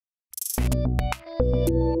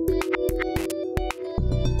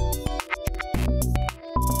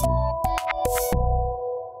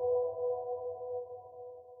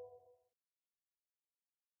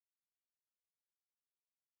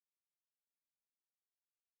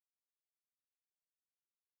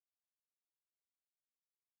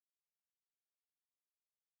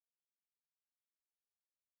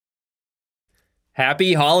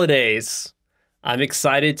Happy holidays. I'm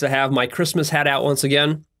excited to have my Christmas hat out once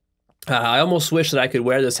again. I almost wish that I could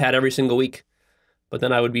wear this hat every single week, but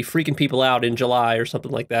then I would be freaking people out in July or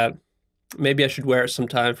something like that. Maybe I should wear it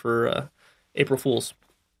sometime for April Fools.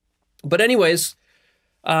 But anyways,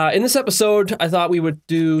 in this episode, I thought we would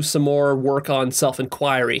do some more work on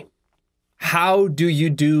self-inquiry. How do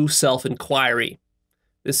you do self-inquiry?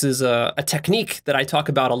 This is a technique that I talk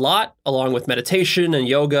about a lot, along with meditation and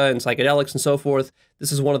yoga and psychedelics and so forth.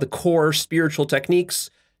 This is one of the core spiritual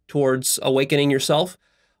techniques towards awakening yourself.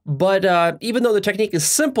 But even though the technique is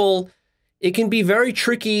simple, it can be very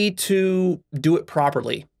tricky to do it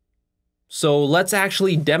properly. So let's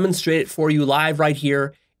actually demonstrate it for you live right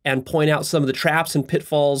here and point out some of the traps and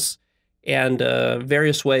pitfalls and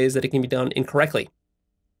various ways that it can be done incorrectly.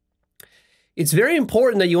 It's very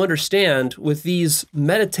important that you understand with these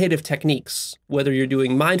meditative techniques, whether you're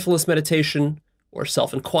doing mindfulness meditation or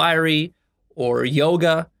self-inquiry or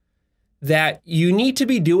yoga, that you need to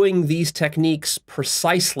be doing these techniques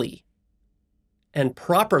precisely and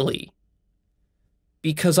properly,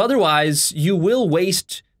 because otherwise you will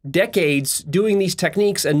waste decades doing these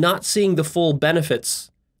techniques and not seeing the full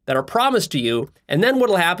benefits that are promised to you. And then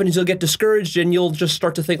what'll happen is you'll get discouraged and you'll just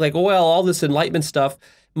start to think like, oh, well, all this enlightenment stuff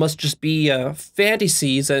must just be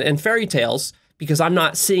fantasies and fairy tales because I'm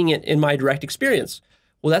not seeing it in my direct experience.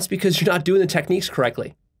 Well, that's because you're not doing the techniques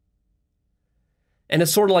correctly. And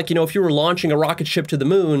it's sort of like, if you were launching a rocket ship to the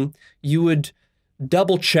moon, you would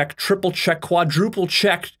double check, triple check, quadruple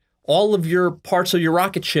check all of your parts of your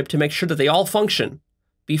rocket ship to make sure that they all function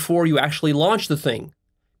before you actually launch the thing,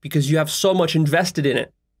 because you have so much invested in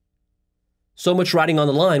it, so much riding on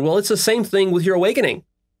the line. Well, it's the same thing with your awakening.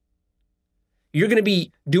 You're going to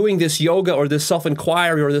be doing this yoga or this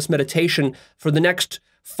self-inquiry or this meditation for the next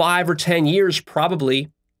 5 or 10 years, probably.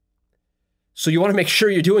 So you want to make sure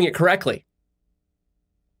you're doing it correctly.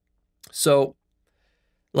 So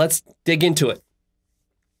let's dig into it.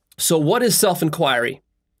 So what is self-inquiry?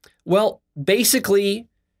 Well, basically,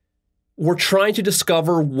 we're trying to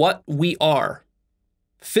discover what we are,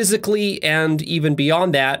 physically and even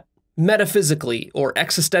beyond that, metaphysically or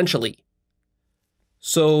existentially.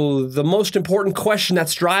 So the most important question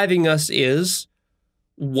that's driving us is,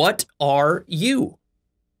 what are you?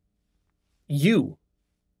 You.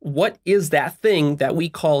 What is that thing that we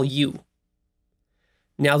call you?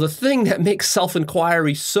 Now, the thing that makes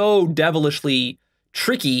self-inquiry so devilishly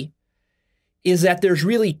tricky is that there's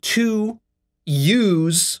really two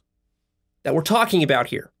yous that we're talking about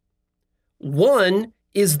here. One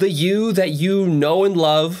is the you that you know and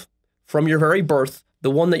love from your very birth,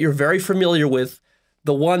 the one that you're very familiar with,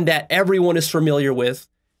 the one that everyone is familiar with.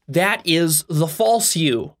 That is the false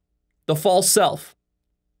you, the false self.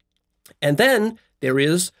 And then there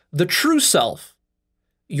is the true self,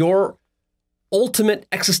 your ultimate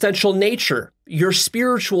existential nature, your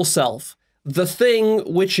spiritual self, the thing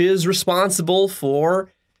which is responsible for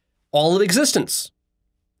all of existence.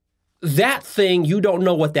 That thing, you don't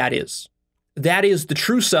know what that is. That is the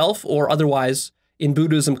true self, or otherwise in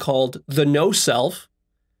Buddhism called the no self,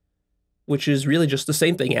 which is really just the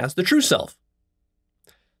same thing as the true self.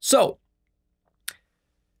 So,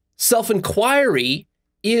 self-inquiry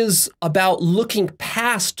is about looking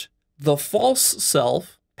past the false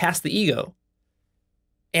self, past the ego,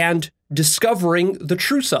 and discovering the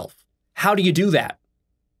true self. How do you do that?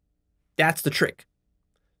 That's the trick.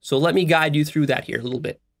 So let me guide you through that here a little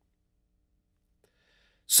bit.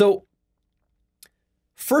 So,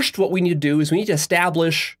 first what we need to do is we need to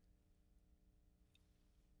establish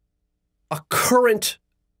a current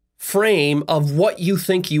frame of what you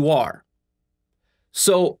think you are.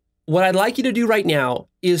 So what I'd like you to do right now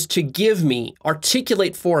is to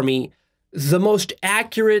articulate for me, the most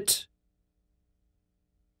accurate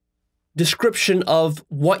description of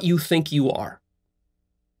what you think you are.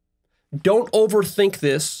 Don't overthink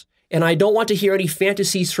this, and I don't want to hear any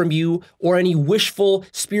fantasies from you or any wishful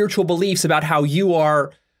spiritual beliefs about how you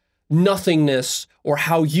are nothingness, or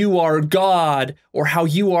how you are God, or how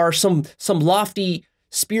you are some lofty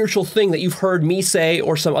spiritual thing that you've heard me say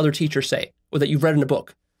or some other teacher say, or that you've read in a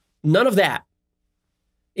book. None of that.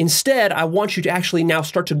 Instead, I want you to actually now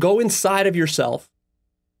start to go inside of yourself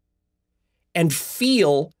and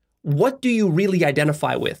feel, what do you really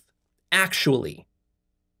identify with, actually?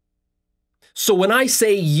 So when I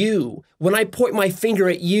say you, when I point my finger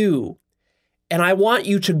at you, and I want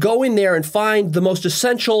you to go in there and find the most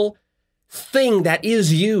essential thing that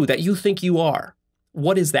is you, that you think you are,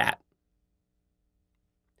 what is that?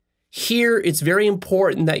 Here, it's very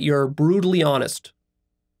important that you're brutally honest.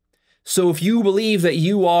 So if you believe that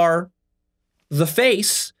you are the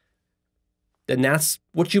face, then that's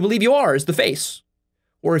what you believe you are, is the face.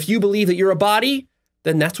 Or if you believe that you're a body,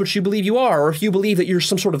 then that's what you believe you are. Or if you believe that you're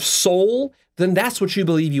some sort of soul, then that's what you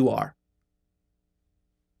believe you are.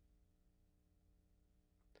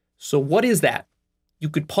 So what is that? You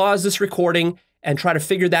could pause this recording and try to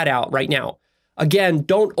figure that out right now. Again,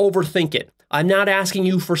 don't overthink it. I'm not asking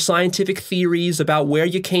you for scientific theories about where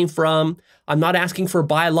you came from. I'm not asking for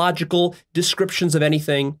biological descriptions of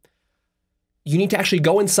anything. You need to actually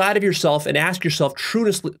go inside of yourself and ask yourself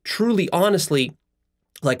truly, honestly,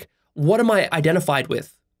 like, what am I identified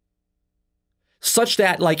with? Such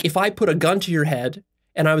that, like, if I put a gun to your head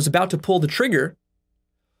and I was about to pull the trigger,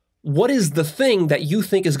 what is the thing that you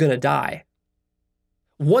think is going to die?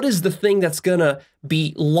 What is the thing that's going to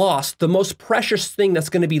be lost? The most precious thing that's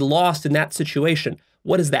going to be lost in that situation?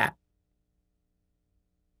 What is that?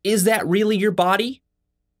 Is that really your body?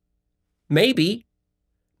 Maybe.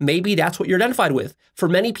 Maybe that's what you're identified with. For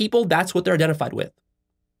many people, that's what they're identified with.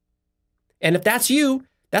 And if that's you,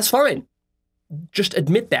 that's fine. Just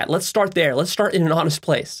admit that. Let's start there. Let's start in an honest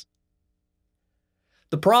place.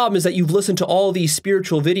 The problem is that you've listened to all these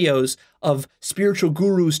spiritual videos of spiritual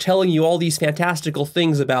gurus telling you all these fantastical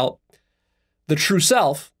things about the true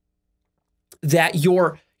self that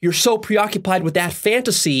you're so preoccupied with that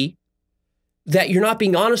fantasy that you're not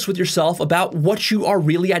being honest with yourself about what you are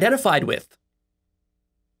really identified with.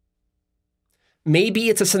 Maybe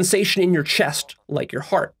it's a sensation in your chest, like your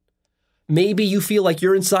heart. Maybe you feel like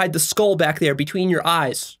you're inside the skull back there between your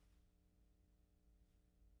eyes.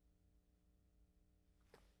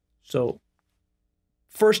 So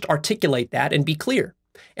first articulate that and be clear.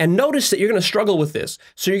 And notice that you're going to struggle with this.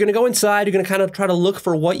 So you're going to go inside, you're going to kind of try to look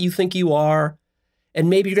for what you think you are, and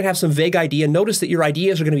maybe you're going to have some vague idea. Notice that your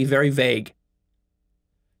ideas are going to be very vague.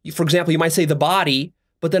 For example, you might say the body,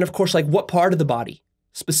 but then of course, like what part of the body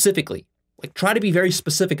specifically? Like try to be very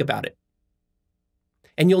specific about it.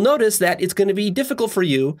 And you'll notice that it's going to be difficult for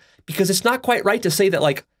you because it's not quite right to say that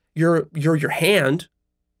like you're your hand,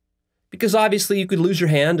 because obviously you could lose your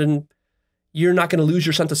hand and you're not going to lose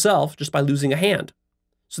your sense of self just by losing a hand.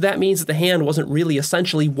 So that means that the hand wasn't really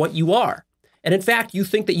essentially what you are. And in fact, you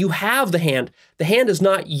think that you have the hand. The hand is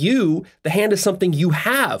not you. The hand is something you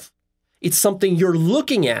have. It's something you're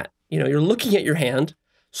looking at. You know, you're looking at your hand.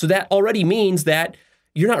 So that already means that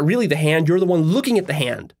you're not really the hand. You're the one looking at the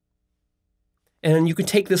hand. And you can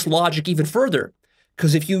take this logic even further,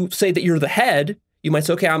 because if you say that you're the head, you might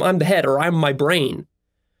say, okay, I'm the head, or I'm my brain.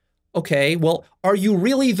 Okay, well, are you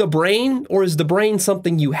really the brain, or is the brain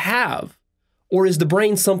something you have? Or is the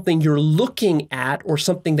brain something you're looking at, or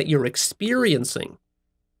something that you're experiencing?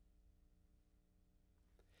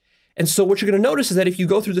 And so what you're going to notice is that if you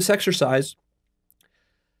go through this exercise,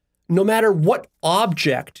 no matter what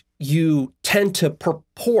object you tend to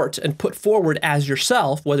purport and put forward as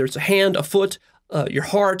yourself, whether it's a hand, a foot, your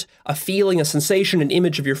heart, a feeling, a sensation, an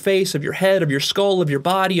image of your face, of your head, of your skull, of your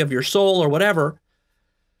body, of your soul, or whatever,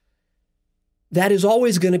 that is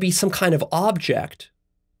always going to be some kind of object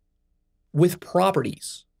with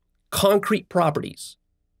properties, concrete properties.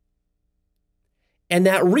 And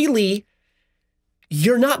that really,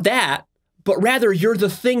 you're not that, but rather you're the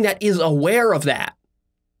thing that is aware of that.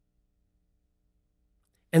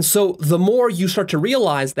 And so the more you start to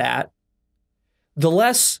realize that, the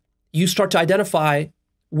less you start to identify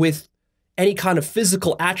with any kind of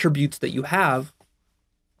physical attributes that you have,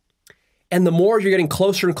 and the more you're getting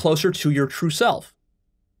closer and closer to your true self.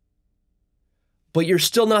 But you're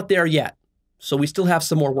still not there yet, so we still have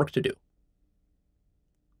some more work to do.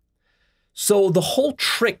 So the whole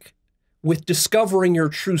trick with discovering your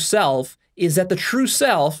true self is that the true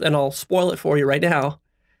self, and I'll spoil it for you right now,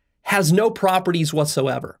 has no properties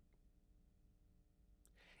whatsoever.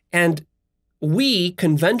 And we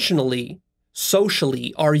conventionally,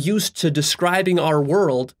 socially, are used to describing our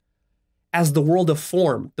world as the world of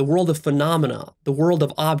form, the world of phenomena, the world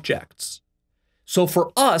of objects. So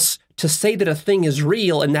for us to say that a thing is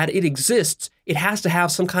real and that it exists, it has to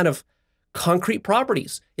have some kind of concrete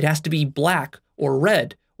properties. It has to be black or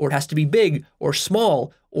red, or it has to be big or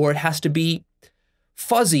small, or it has to be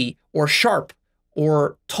fuzzy or sharp,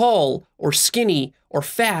 or tall or skinny or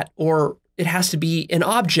fat, or it has to be an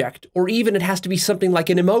object, or even it has to be something like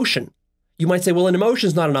an emotion. You might say, well, an emotion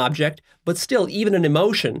is not an object, but still, even an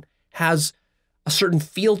emotion has a certain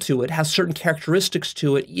feel to it, has certain characteristics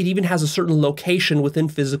to it. It even has a certain location within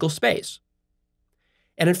physical space.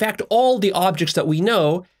 And in fact, all the objects that we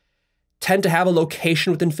know tend to have a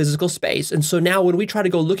location within physical space. And so now when we try to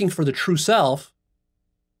go looking for the true self,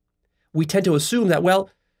 we tend to assume that, well,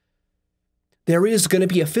 there is going to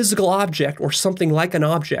be a physical object or something like an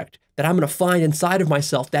object that I'm going to find inside of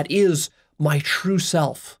myself that is my true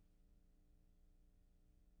self.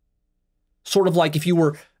 Sort of like if you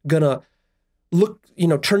were going to look,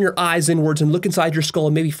 turn your eyes inwards and look inside your skull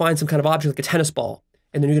and maybe find some kind of object like a tennis ball.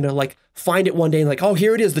 And then you're going to find it one day and oh,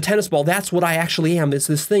 here it is, the tennis ball. That's what I actually am. It's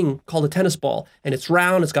this thing called a tennis ball. And it's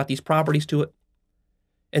round. It's got these properties to it.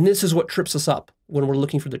 And this is what trips us up when we're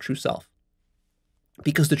looking for the true self.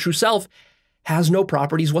 Because the true self has no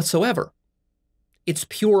properties whatsoever. It's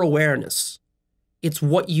pure awareness. It's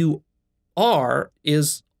what you are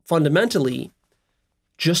is fundamentally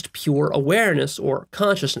just pure awareness or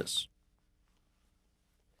consciousness.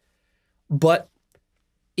 But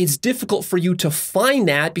it's difficult for you to find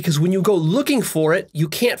that because when you go looking for it, you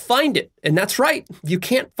can't find it. And that's right. You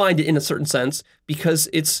can't find it in a certain sense because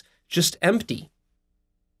it's just empty.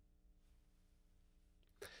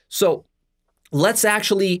 So let's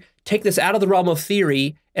actually take this out of the realm of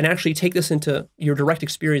theory and actually take this into your direct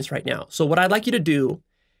experience right now. So what I'd like you to do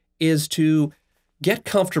is to get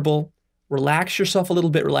comfortable, relax yourself a little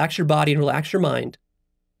bit, relax your body and relax your mind,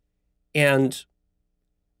 and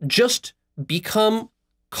just become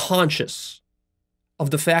conscious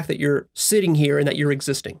of the fact that you're sitting here and that you're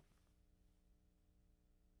existing.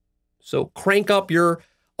 So crank up your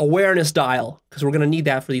awareness dial because we're going to need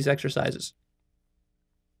that for these exercises.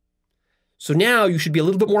 So now you should be a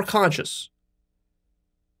little bit more conscious.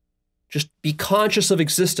 Just be conscious of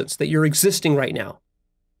existence, that you're existing right now.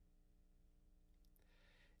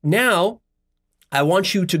 Now, I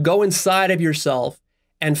want you to go inside of yourself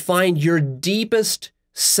and find your deepest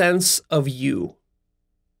sense of you.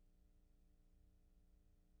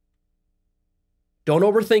 Don't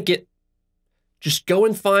overthink it. Just go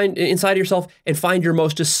and find inside of yourself and find your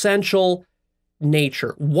most essential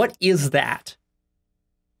nature. What is that?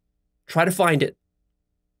 Try to find it.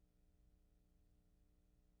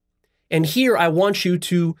 And here I want you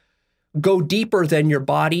to go deeper than your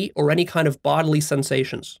body or any kind of bodily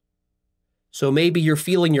sensations. So maybe you're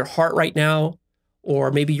feeling your heart right now,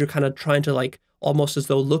 or maybe you're kind of trying to almost as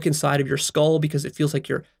though look inside of your skull because it feels like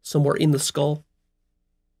you're somewhere in the skull.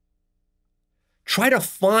 Try to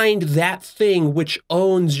find that thing which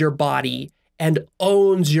owns your body and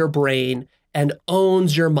owns your brain and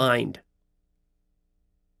owns your mind.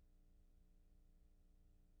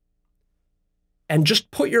 And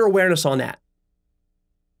just put your awareness on that.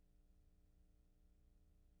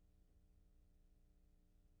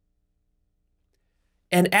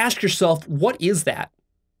 And ask yourself, what is that?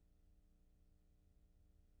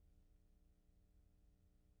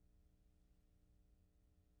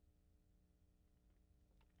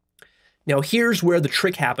 Now, here's where the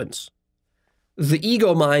trick happens. The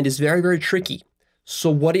ego mind is very, very tricky. So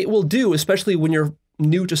what it will do, especially when you're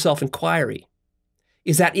new to self-inquiry,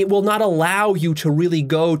 is that it will not allow you to really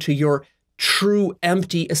go to your true,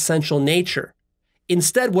 empty, essential nature.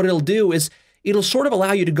 Instead, what it'll do is it'll sort of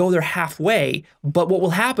allow you to go there halfway, but what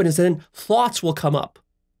will happen is then thoughts will come up.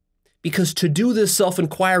 Because to do this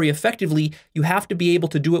self-inquiry effectively, you have to be able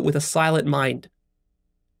to do it with a silent mind.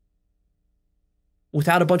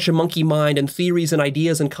 Without a bunch of monkey mind and theories and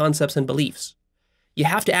ideas and concepts and beliefs. You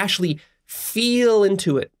have to actually feel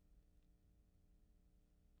into it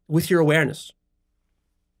with your awareness.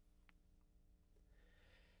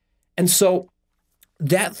 And so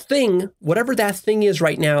that thing, whatever that thing is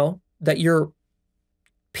right now that you're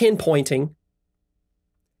pinpointing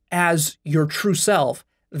as your true self,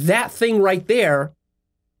 that thing right there,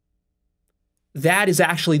 that is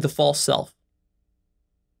actually the false self.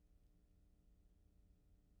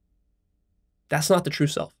 That's not the true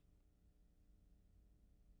self.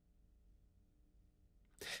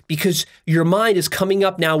 Because your mind is coming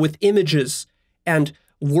up now with images and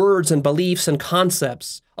words and beliefs and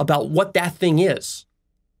concepts about what that thing is.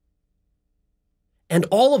 And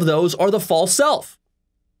all of those are the false self.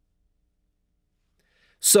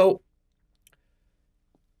 So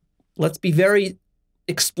let's be very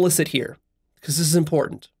explicit here, because this is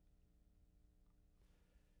important.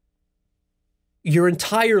 Your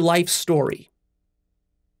entire life story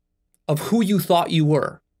of who you thought you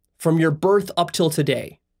were from your birth up till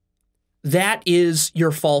today, that is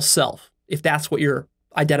your false self, if that's what you're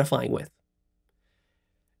identifying with.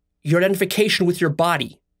 Your identification with your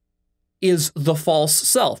body is the false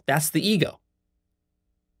self. That's the ego.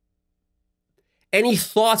 Any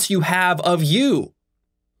thoughts you have of you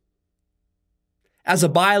as a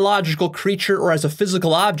biological creature or as a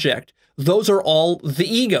physical object. Those are all the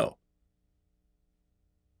ego.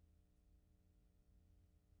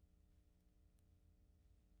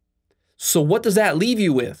 So what does that leave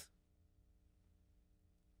you with?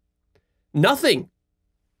 Nothing.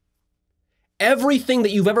 Everything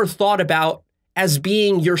that you've ever thought about as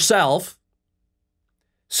being yourself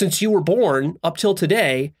since you were born up till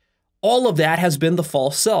today, all of that has been the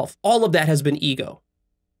false self. All of that has been ego.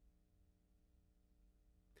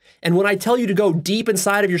 And when I tell you to go deep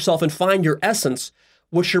inside of yourself and find your essence,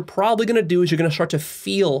 what you're probably going to do is you're going to start to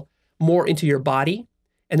feel more into your body.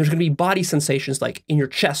 And there's going to be body sensations like in your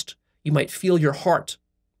chest. You might feel your heart.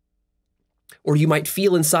 Or you might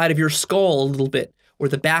feel inside of your skull a little bit, or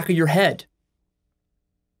the back of your head.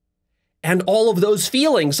 And all of those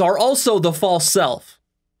feelings are also the false self.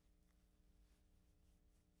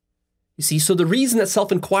 You see, so the reason that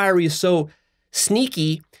self-inquiry is so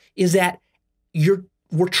sneaky is that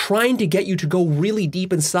we're trying to get you to go really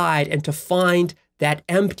deep inside and to find that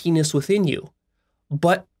emptiness within you.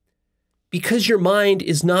 But because your mind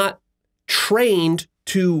is not trained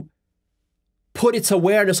to put its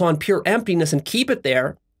awareness on pure emptiness and keep it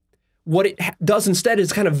there, what it does instead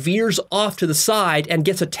is kind of veers off to the side and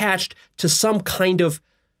gets attached to some kind of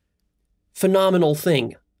phenomenal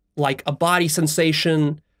thing, like a body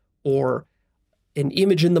sensation or an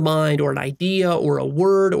image in the mind or an idea or a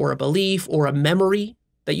word or a belief or a memory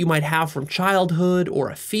that you might have from childhood or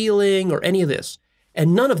a feeling or any of this.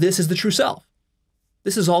 And none of this is the true self.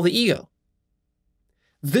 This is all the ego.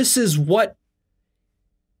 This is what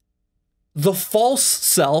the false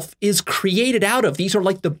self is created out of. These are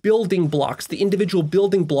like the building blocks, the individual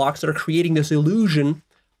building blocks that are creating this illusion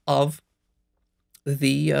of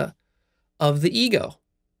the ego.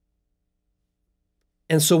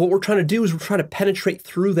 And so what we're trying to do is we're trying to penetrate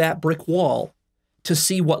through that brick wall to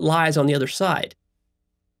see what lies on the other side.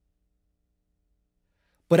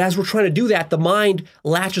 But as we're trying to do that, the mind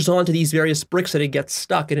latches onto these various bricks and it gets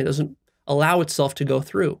stuck and it doesn't allow itself to go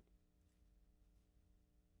through.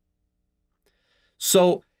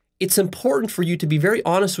 So it's important for you to be very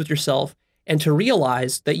honest with yourself and to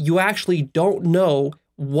realize that you actually don't know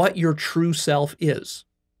what your true self is.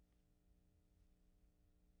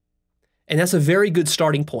 And that's a very good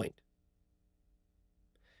starting point.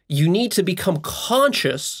 You need to become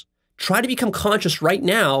conscious, try to become conscious right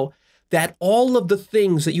now that all of the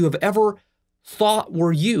things that you have ever thought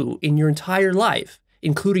were you in your entire life,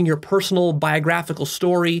 including your personal biographical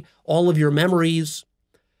story, all of your memories,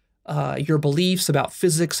 your beliefs about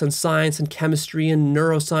physics and science and chemistry and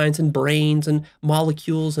neuroscience and brains and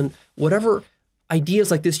molecules and whatever ideas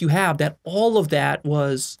like this you have, that all of that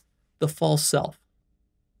was the false self.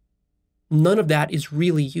 None of that is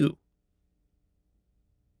really you.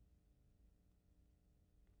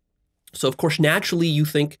 So, of course, naturally you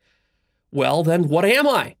think, well, then what am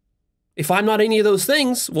I? If I'm not any of those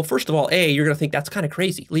things, well, first of all, you're going to think that's kind of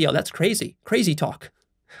crazy. Leo, that's crazy. Crazy talk.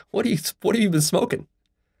 What have you been smoking?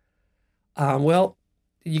 Well,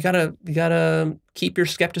 you gotta keep your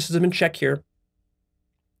skepticism in check here,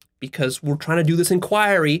 because we're trying to do this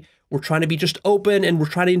inquiry. We're trying to be just open and we're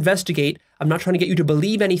trying to investigate. I'm not trying to get you to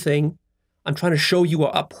believe anything. I'm trying to show you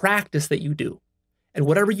a practice that you do. And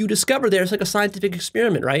whatever you discover there is like a scientific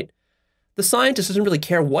experiment, right? The scientist doesn't really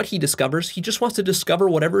care what he discovers. He just wants to discover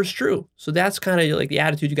whatever is true. So that's kind of like the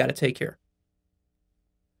attitude you got to take here.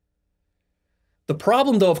 The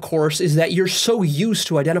problem, though, of course, is that you're so used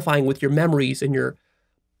to identifying with your memories and your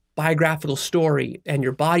biographical story and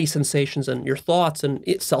your body sensations and your thoughts and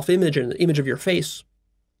self-image and the image of your face.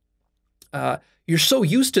 You're so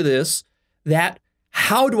used to this that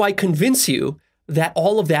how do I convince you that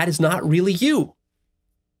all of that is not really you?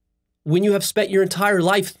 When you have spent your entire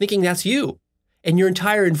life thinking that's you, and your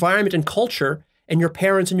entire environment and culture and your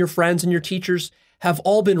parents and your friends and your teachers have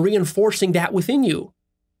all been reinforcing that within you.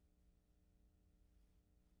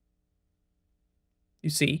 You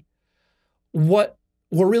see, what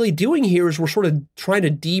we're really doing here is we're sort of trying to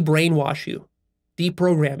de-brainwash you,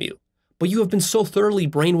 deprogram you. But you have been so thoroughly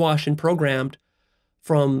brainwashed and programmed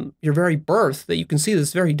from your very birth that you can see this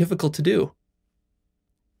is very difficult to do.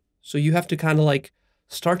 So you have to kind of like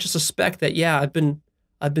start to suspect that, yeah, I've been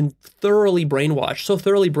thoroughly brainwashed, so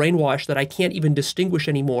thoroughly brainwashed that I can't even distinguish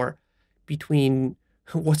anymore between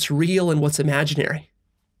what's real and what's imaginary,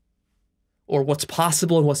 or what's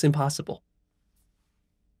possible and what's impossible.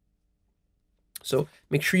 So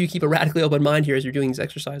make sure you keep a radically open mind here as you're doing these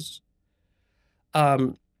exercises.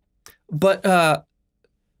 But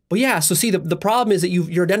yeah, so see, the problem is that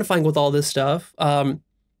you're identifying with all this stuff. And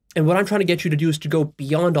what I'm trying to get you to do is to go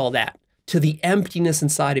beyond all that, to the emptiness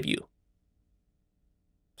inside of you.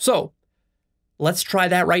 So Let's try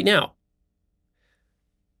that right now.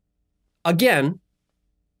 Again,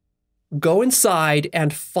 go inside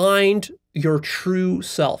and find your true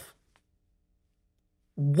self.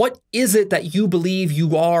 What is it that you believe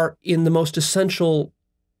you are in the most essential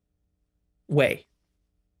way?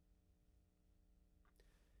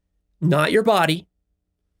 Not your body,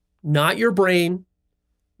 not your brain,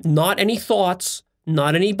 not any thoughts,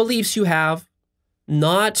 not any beliefs you have,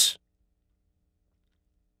 not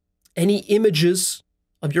any images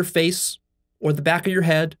of your face or the back of your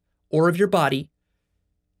head or of your body,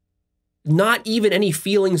 not even any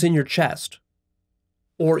feelings in your chest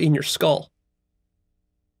or in your skull.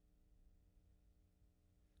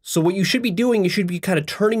 So what you should be doing, you should be kind of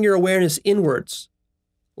turning your awareness inwards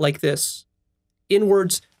like this,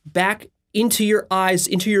 inwards, back into your eyes,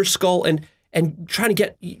 into your skull, and trying to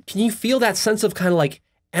get, can you feel that sense of kind of like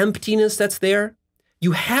emptiness that's there?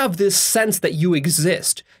 You have this sense that you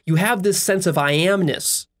exist. You have this sense of I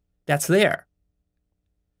amness that's there.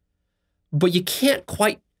 But you can't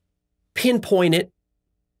quite pinpoint it.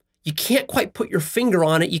 You can't quite put your finger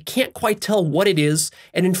on it. You can't quite tell what it is.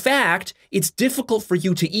 And in fact, it's difficult for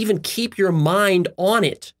you to even keep your mind on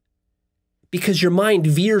it because your mind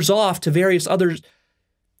veers off to various other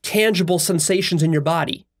tangible sensations in your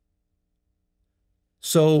body.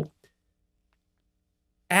 So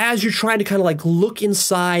as you're trying to kind of like look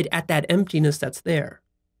inside at that emptiness that's there,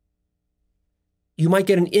 you might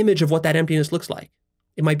get an image of what that emptiness looks like.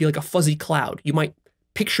 It might be like a fuzzy cloud. You might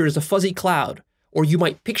picture it as a fuzzy cloud, or you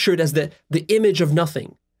might picture it as the image of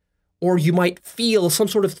nothing, or you might feel some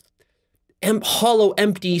sort of hollow,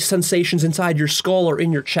 empty sensations inside your skull or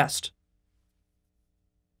in your chest.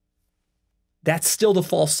 That's still the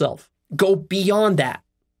false self. Go beyond that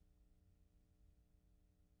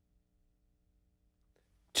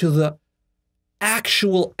to the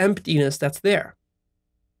actual emptiness that's there.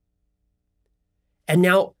 And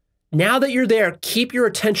now that you're there, keep your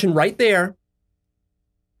attention right there.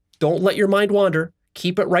 Don't let your mind wander.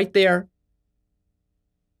 Keep it right there.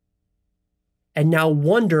 And now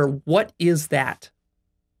wonder, what is that?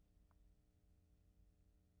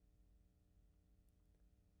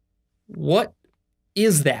 What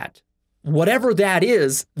is that? Whatever that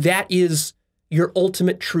is your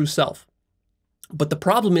ultimate true self. But the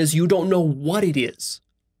problem is you don't know what it is.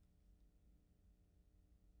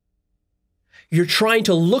 You're trying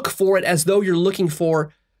to look for it as though you're looking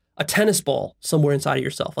for a tennis ball somewhere inside of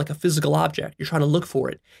yourself, like a physical object. You're trying to look for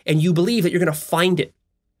it. And you believe that you're going to find it.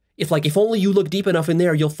 If only you look deep enough in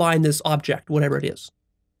there, you'll find this object, whatever it is.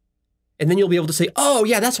 And then you'll be able to say, oh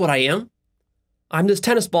yeah, that's what I am. I'm this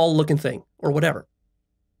tennis ball looking thing or whatever.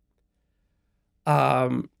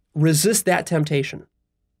 Resist that temptation.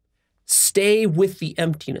 Stay with the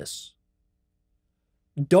emptiness.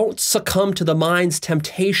 Don't succumb to the mind's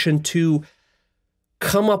temptation to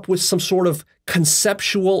come up with some sort of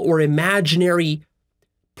conceptual or imaginary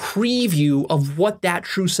preview of what that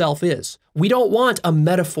true self is. We don't want a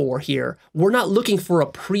metaphor here. We're not looking for a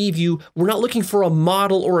preview. We're not looking for a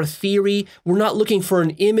model or a theory. We're not looking for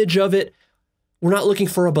an image of it. We're not looking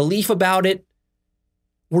for a belief about it.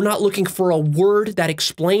 We're not looking for a word that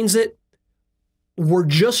explains it. We're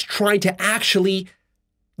just trying to actually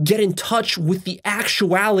get in touch with the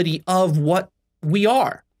actuality of what we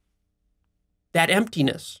are. That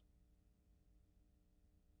emptiness.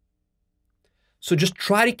 So just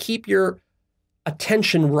try to keep your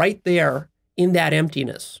attention right there in that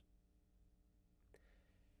emptiness.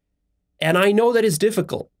 And I know that is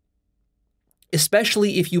difficult,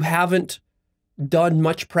 especially if you haven't done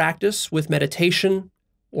much practice with meditation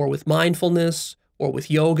or with mindfulness or with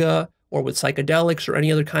yoga or with psychedelics or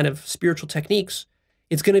any other kind of spiritual techniques.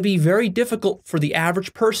 It's going to be very difficult for the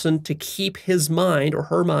average person to keep his mind or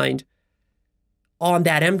her mind on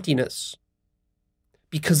that emptiness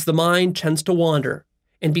because the mind tends to wander.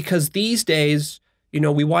 And because these days,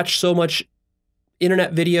 we watch so much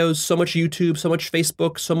internet videos, so much YouTube, so much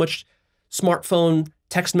Facebook, so much smartphone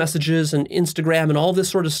text messages and Instagram and all this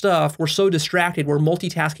sort of stuff, we're so distracted, we're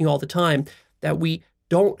multitasking all the time that we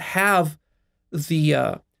don't have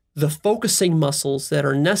the focusing muscles that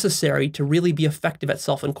are necessary to really be effective at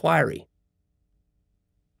self-inquiry.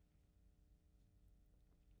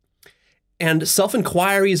 And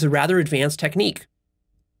self-inquiry is a rather advanced technique.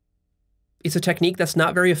 It's a technique that's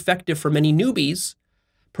not very effective for many newbies,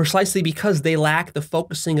 precisely because they lack the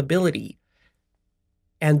focusing ability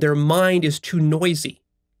and their mind is too noisy.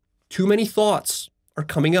 Too many thoughts are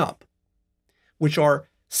coming up, which are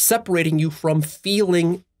separating you from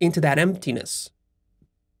feeling into that emptiness.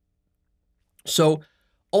 So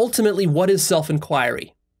ultimately, what is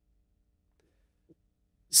self-inquiry?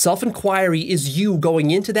 Self-inquiry is you going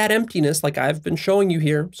into that emptiness like I've been showing you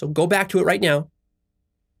here. So go back to it right now.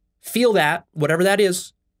 Feel that, whatever that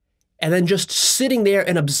is, and then just sitting there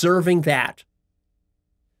and observing that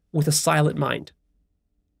with a silent mind.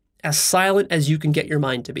 As silent as you can get your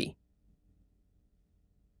mind to be.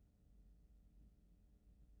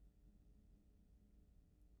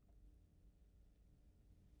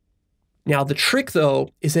 Now, the trick,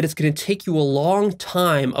 though, is that it's going to take you a long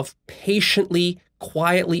time of patiently,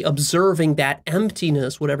 quietly observing that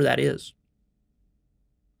emptiness, whatever that is.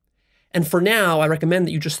 And for now, I recommend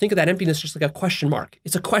that you just think of that emptiness just like a question mark.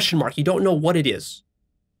 It's a question mark. You don't know what it is.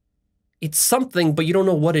 It's something, but you don't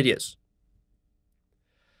know what it is.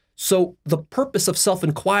 So the purpose of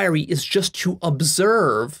self-inquiry is just to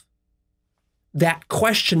observe that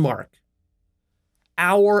question mark.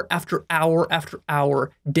 Hour after hour after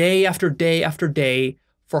hour, day after day after day,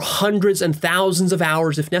 for hundreds and thousands of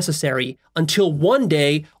hours if necessary, until one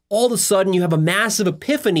day, all of a sudden you have a massive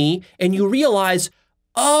epiphany and you realize,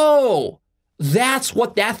 oh, that's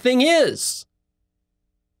what that thing is.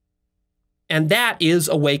 And that is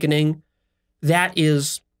awakening. That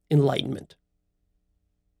is enlightenment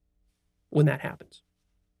when that happens.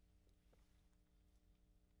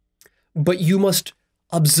 But you must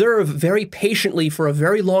observe very patiently for a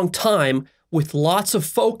very long time with lots of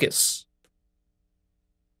focus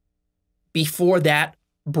before that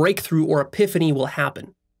breakthrough or epiphany will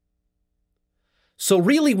happen. So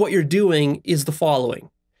really what you're doing is the following.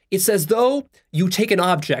 It's as though you take an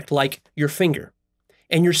object like your finger,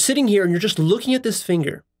 and you're sitting here and you're just looking at this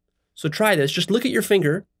finger. So try this. Just look at your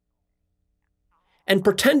finger and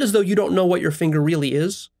pretend as though you don't know what your finger really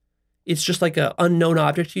is. It's just like an unknown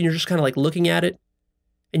object, and you're just kind of like looking at it.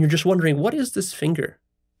 And you're just wondering, what is this finger?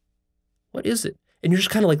 What is it? And you're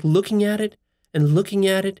just kind of like looking at it and looking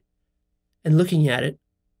at it and looking at it.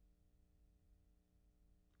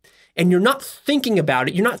 And you're not thinking about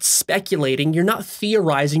it. You're not speculating. You're not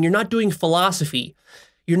theorizing. You're not doing philosophy.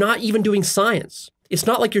 You're not even doing science. It's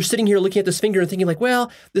not like you're sitting here looking at this finger and thinking like, well,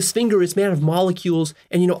 this finger is made of molecules.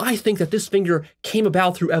 And, I think that this finger came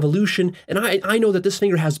about through evolution. And I know that this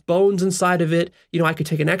finger has bones inside of it. I could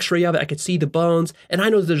take an x-ray of it. I could see the bones. And I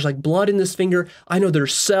know that there's like blood in this finger. I know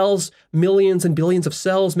there's cells, millions and billions of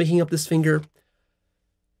cells making up this finger.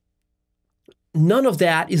 None of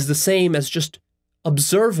that is the same as just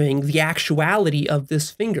observing the actuality of this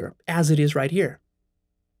finger as it is right here.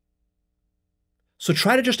 So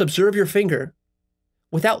try to just observe your finger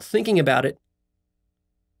without thinking about it.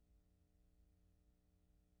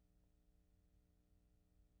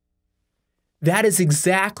 That is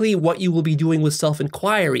exactly what you will be doing with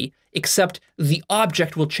self-inquiry, except the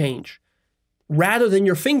object will change. Rather than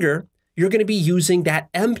your finger, you're going to be using that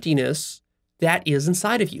emptiness that is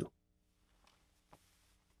inside of you.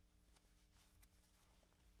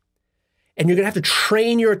 And you're going to have to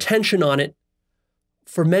train your attention on it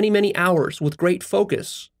for many, many hours with great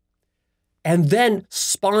focus. And then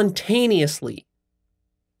spontaneously,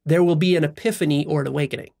 there will be an epiphany or an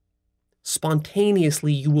awakening.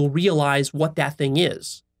 Spontaneously, you will realize what that thing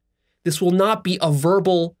is. This will not be a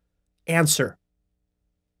verbal answer.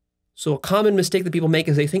 So a common mistake that people make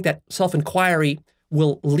is they think that self-inquiry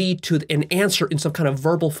will lead to an answer in some kind of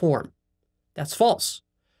verbal form. That's false.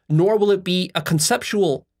 Nor will it be a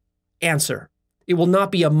conceptual answer. It will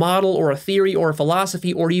not be a model or a theory or a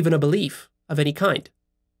philosophy or even a belief of any kind.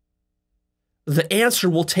 The answer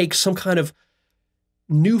will take some kind of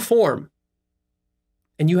new form,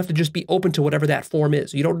 and you have to just be open to whatever that form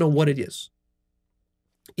is. You don't know what it is.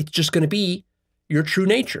 It's just going to be your true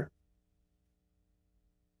nature.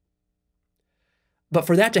 But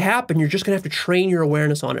for that to happen, you're just going to have to train your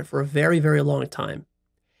awareness on it for a very, very long time.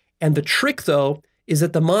 And the trick, though, is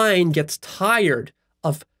that the mind gets tired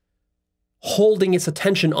of holding its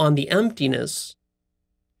attention on the emptiness,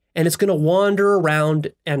 and it's going to wander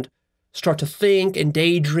around and start to think and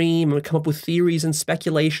daydream and come up with theories and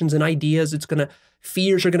speculations and ideas.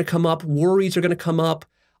 Fears are going to come up, worries are going to come up,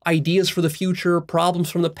 ideas for the future, problems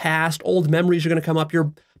from the past, old memories are going to come up,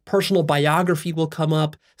 your personal biography will come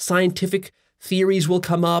up, scientific theories will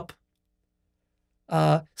come up,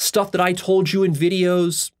 stuff that I told you in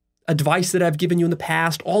videos, advice that I've given you in the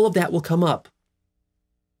past, all of that will come up.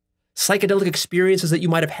 Psychedelic experiences that you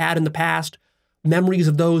might have had in the past, memories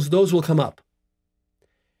of those will come up.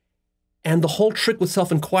 And the whole trick with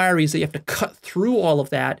self-inquiry is that you have to cut through all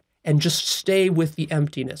of that and just stay with the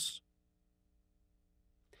emptiness.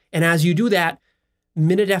 And as you do that,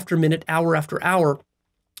 minute after minute, hour after hour,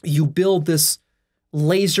 you build this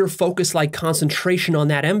laser focus-like concentration on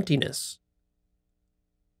that emptiness.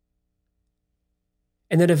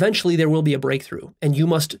 And then eventually there will be a breakthrough, and you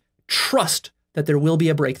must trust that there will be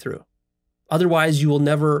a breakthrough. Otherwise, you will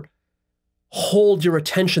never hold your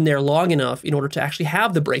attention there long enough in order to actually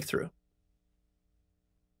have the breakthrough.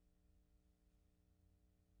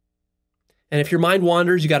 And if your mind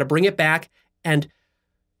wanders, you got to bring it back and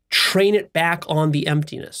train it back on the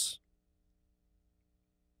emptiness.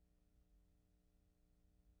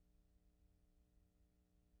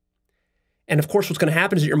 And of course, what's going to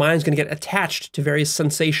happen is that your mind is going to get attached to various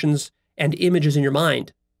sensations and images in your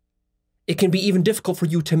mind. It can be even difficult for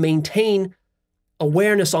you to maintain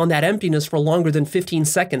awareness on that emptiness for longer than 15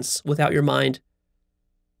 seconds without your mind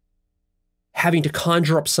having to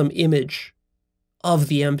conjure up some image of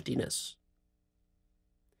the emptiness.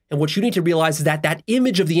 And what you need to realize is that that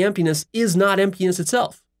image of the emptiness is not emptiness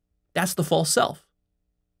itself. That's the false self.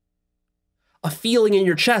 A feeling in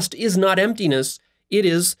your chest is not emptiness. It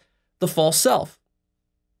is the false self.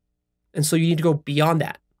 And so you need to go beyond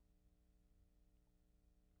that.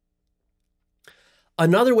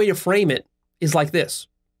 Another way to frame it is like this.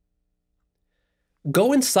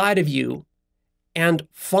 Go inside of you and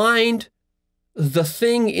find the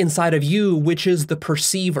thing inside of you which is the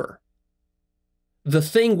perceiver. The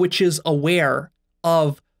thing which is aware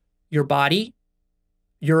of your body,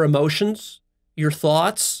 your emotions, your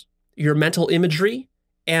thoughts, your mental imagery,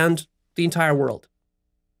 and the entire world.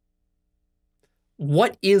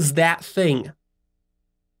 What is that thing?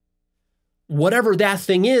 Whatever that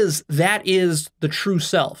thing is, that is the true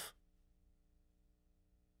self.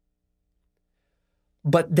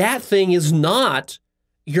 But that thing is not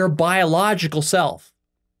your biological self.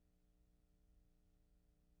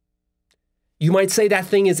 You might say that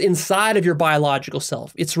thing is inside of your biological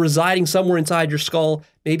self. It's residing somewhere inside your skull,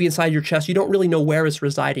 maybe inside your chest. You don't really know where it's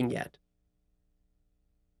residing yet.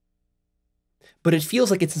 But it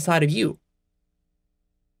feels like it's inside of you.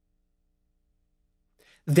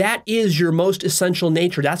 That is your most essential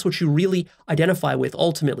nature. That's what you really identify with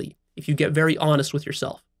ultimately, if you get very honest with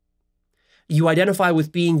yourself. You identify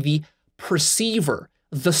with being the perceiver,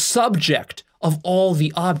 the subject of all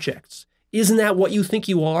the objects. Isn't that what you think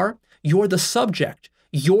you are? You're the subject.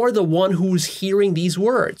 You're the one who's hearing these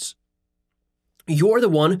words. You're the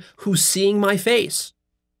one who's seeing my face.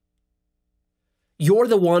 You're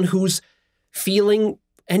the one who's feeling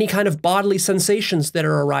any kind of bodily sensations that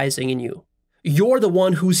are arising in you. You're the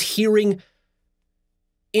one who's hearing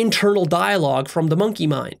internal dialogue from the monkey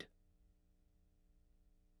mind.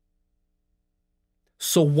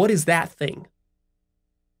 So what is that thing?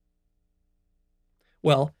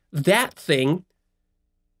 Well, that thing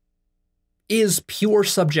is pure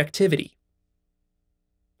subjectivity.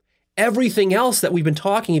 Everything else that we've been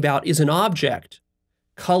talking about is an object.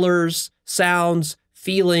 Colors, sounds,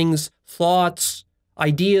 feelings, thoughts,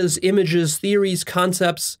 ideas, images, theories,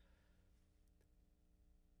 concepts.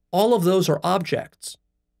 All of those are objects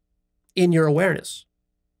in your awareness.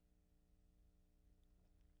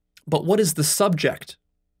 But what is the subject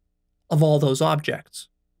of all those objects?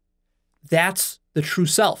 That's the true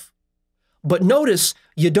self. But notice,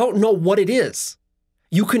 you don't know what it is.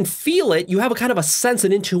 You can feel it. You have a kind of a sense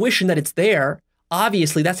and intuition that it's there.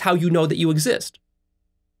 Obviously, that's how you know that you exist.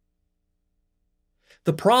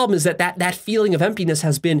 The problem is that that feeling of emptiness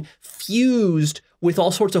has been fused with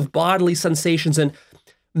all sorts of bodily sensations and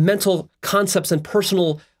mental concepts and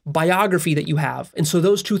personal biography that you have. And so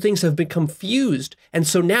those two things have become fused. And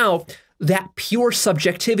so now that pure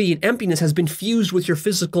subjectivity and emptiness has been fused with your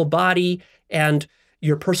physical body and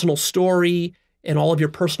your personal story and all of your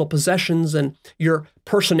personal possessions and your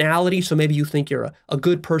personality. So maybe you think you're a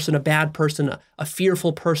good person, a bad person, a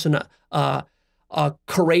fearful person, a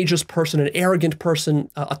courageous person, an arrogant person,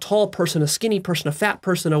 a tall person, a skinny person, a fat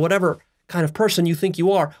person, or whatever kind of person you think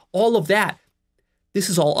you are. All of that, this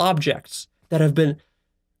is all objects that have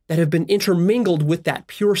been intermingled with that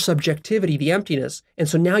pure subjectivity, the emptiness. And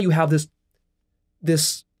so now you have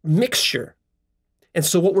this mixture. And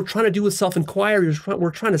so what we're trying to do with self-inquiry is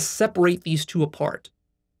we're trying to separate these two apart.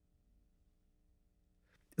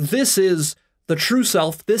 This is the true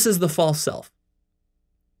self. This is the false self.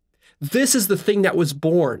 This is the thing that was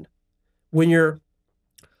born when your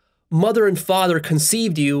mother and father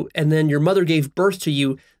conceived you and then your mother gave birth to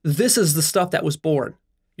you. This is the stuff that was born.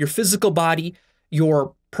 Your physical body,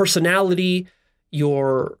 your personality,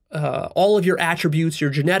 your all of your attributes, your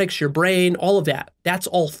genetics, your brain, all of that. That's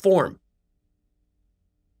all form.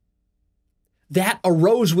 That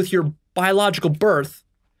arose with your biological birth,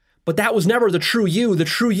 but that was never the true you. The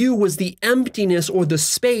true you was the emptiness or the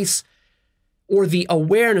space or the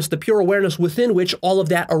awareness, the pure awareness within which all of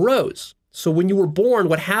that arose. So when you were born,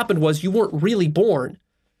 what happened was you weren't really born.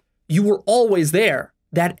 You were always there.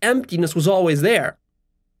 That emptiness was always there.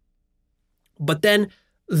 But then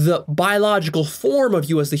the biological form of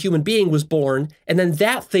you as the human being was born, and then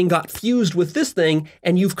that thing got fused with this thing,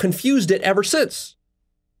 and you've confused it ever since.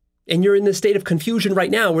 And you're in this state of confusion right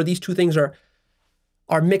now where these two things are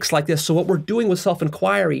mixed like this. So what we're doing with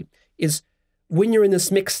self-inquiry is, when you're in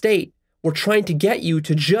this mixed state, we're trying to get you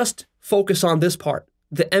to just focus on this part,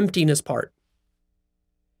 the emptiness part.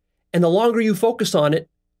 And the longer you focus on it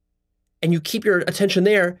and you keep your attention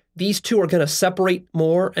there, these two are going to separate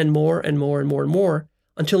more and more and more and more and more,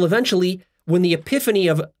 until eventually, when the epiphany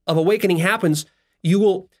of awakening happens, you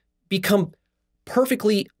will become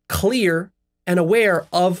perfectly clear and aware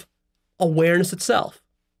of awareness itself,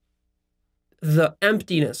 the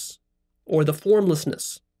emptiness or the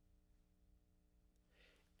formlessness.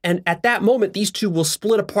 And at that moment, these two will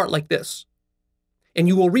split apart like this. And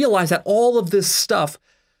you will realize that all of this stuff,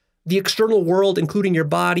 the external world, including your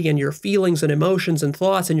body and your feelings and emotions and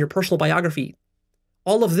thoughts and your personal biography,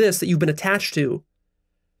 all of this that you've been attached to,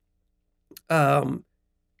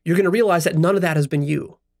 you're going to realize that none of that has been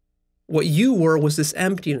you. What you were was this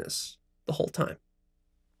emptiness the whole time.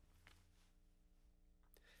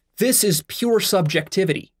 This is pure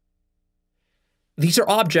subjectivity. These are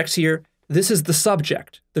objects here. This is the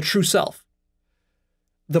subject, the true self.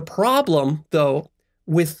 The problem, though,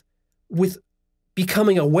 with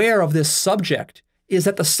becoming aware of this subject is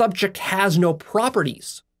that the subject has no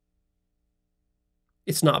properties.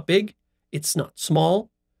 It's not big. It's not small.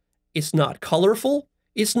 It's not colorful.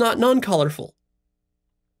 It's not non-colorful.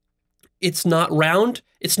 It's not round.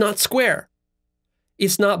 It's not square.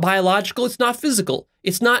 It's not biological. It's not physical.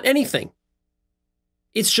 It's not anything.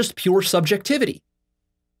 It's just pure subjectivity.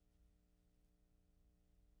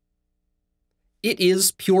 It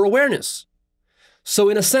is pure awareness. So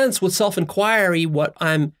in a sense, with self-inquiry, what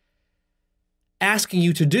I'm asking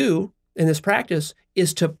you to do in this practice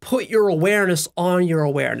is to put your awareness on your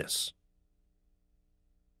awareness.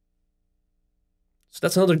 So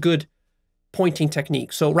that's another good pointing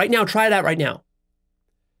technique. So right now, try that right now.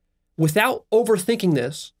 Without overthinking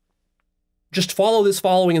this, just follow this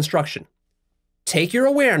following instruction. Take your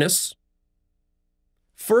awareness.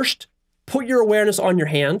 First, put your awareness on your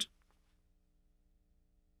hand.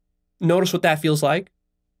 Notice what that feels like.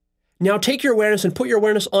 Now take your awareness and put your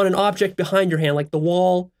awareness on an object behind your hand, like the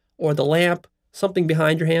wall or the lamp, something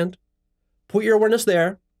behind your hand. Put your awareness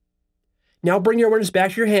there. Now bring your awareness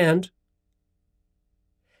back to your hand.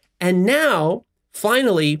 And now,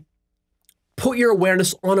 finally, put your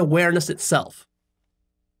awareness on awareness itself.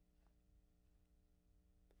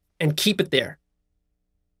 And keep it there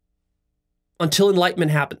until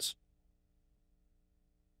enlightenment happens.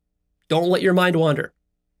 Don't let your mind wander.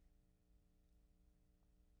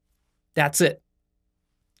 That's it.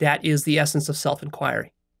 That is the essence of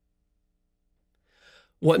self-inquiry.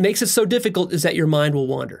 What makes it so difficult is that your mind will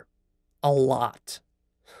wander. A lot.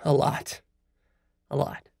 A lot. A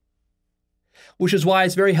lot. Which is why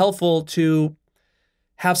it's very helpful to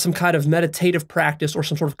have some kind of meditative practice or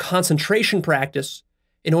some sort of concentration practice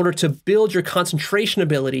in order to build your concentration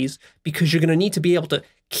abilities, because you're going to need to be able to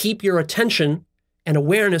keep your attention and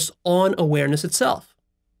awareness on awareness itself.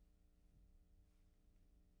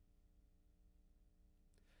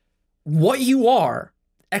 What you are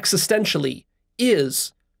existentially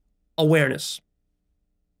is awareness.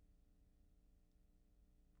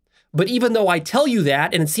 But even though I tell you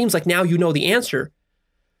that, and it seems like now you know the answer,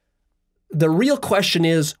 the real question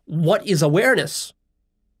is, what is awareness?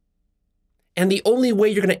 And the only way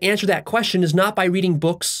you're going to answer that question is not by reading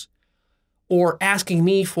books or asking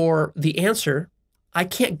me for the answer. I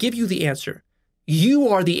can't give you the answer. You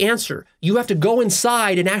are the answer. You have to go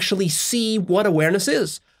inside and actually see what awareness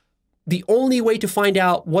is. The only way to find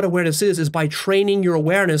out what awareness is by training your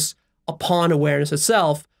awareness upon awareness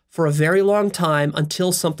itself for a very long time,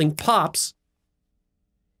 until something pops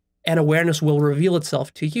and awareness will reveal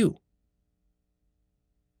itself to you.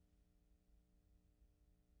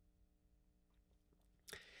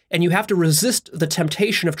 And you have to resist the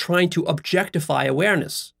temptation of trying to objectify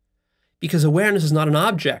awareness, because awareness is not an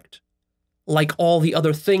object like all the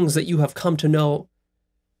other things that you have come to know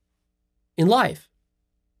in life.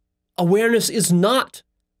 Awareness is not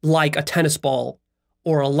like a tennis ball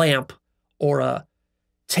or a lamp or a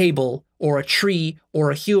table or a tree or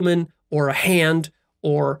a human or a hand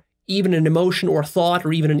or even an emotion or a thought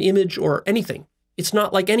or even an image or anything. It's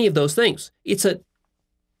not like any of those things. It's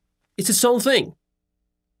its own thing.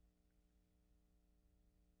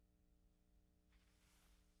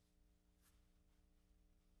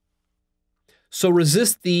 So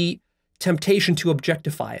resist the temptation to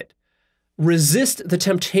objectify it. Resist the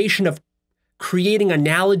temptation of creating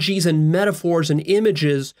analogies and metaphors and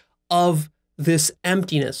images of this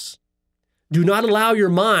emptiness. Do not allow your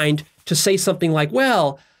mind to say something like,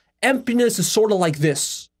 well, emptiness is sort of like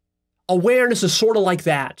this. Awareness is sort of like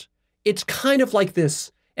that. It's kind of like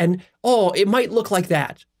this. And, oh, it might look like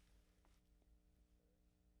that.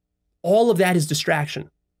 All of that is distraction.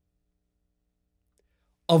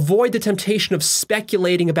 Avoid the temptation of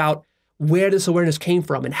speculating about where this awareness came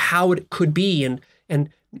from and how it could be and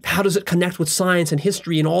how does it connect with science and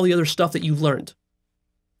history and all the other stuff that you've learned.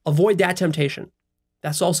 Avoid that temptation.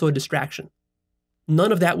 That's also a distraction.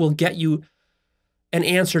 None of that will get you an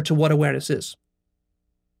answer to what awareness is.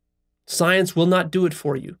 Science will not do it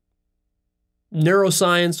for you.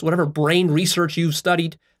 Neuroscience, whatever brain research you've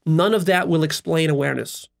studied, none of that will explain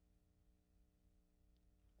awareness.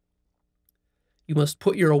 You must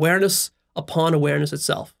put your awareness upon awareness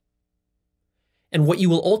itself. And what you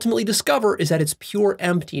will ultimately discover is that it's pure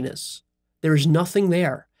emptiness. There's nothing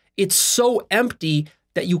there. It's so empty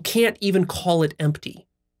that you can't even call it empty.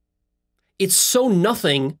 It's so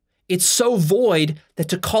nothing, it's so void that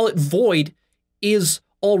to call it void is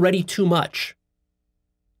already too much.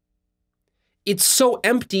 It's so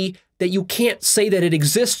empty that you can't say that it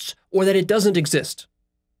exists or that it doesn't exist.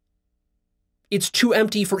 It's too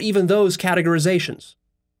empty for even those categorizations.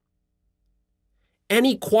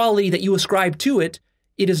 Any quality that you ascribe to it,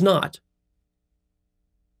 it is not.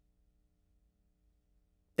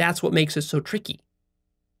 That's what makes it so tricky.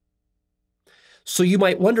 So you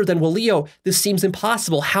might wonder then, well, Leo, this seems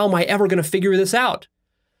impossible. How am I ever going to figure this out?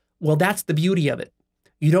 Well, that's the beauty of it.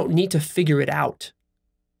 You don't need to figure it out.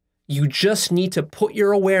 You just need to put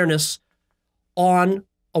your awareness on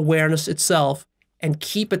awareness itself and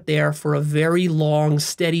keep it there for a very long,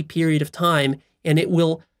 steady period of time, and it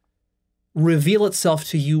will reveal itself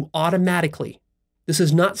to you automatically. This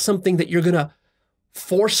is not something that you're going to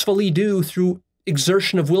forcefully do through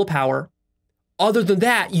exertion of willpower. Other than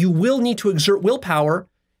that, you will need to exert willpower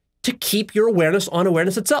to keep your awareness on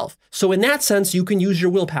awareness itself. So in that sense, you can use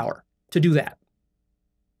your willpower to do that.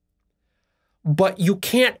 But you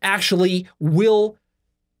can't actually will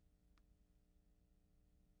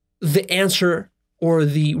the answer or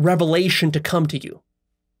the revelation to come to you.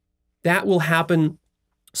 That will happen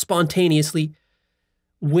spontaneously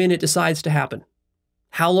when it decides to happen.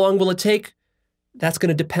 How long will it take? That's going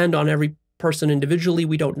to depend on every person individually.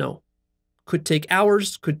 We don't know. Could take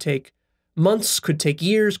hours, could take months, could take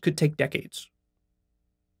years, could take decades.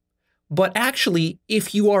 But actually,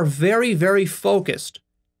 if you are very, very focused,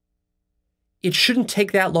 it shouldn't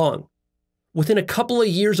take that long. Within a couple of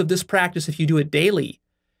years of this practice, if you do it daily,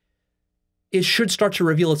 it should start to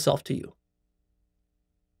reveal itself to you.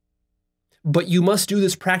 But you must do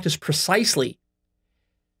this practice precisely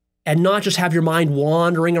and not just have your mind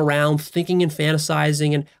wandering around, thinking and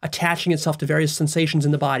fantasizing and attaching itself to various sensations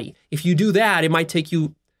in the body. If you do that, it might take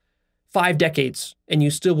you 5 decades and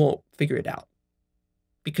you still won't figure it out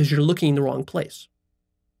because you're looking in the wrong place.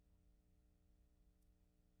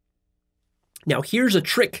 Now, here's a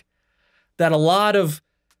trick that a lot of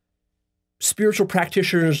spiritual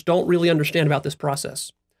practitioners don't really understand about this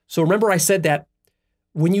process. So remember I said that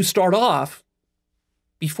when you start off,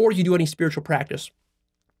 before you do any spiritual practice,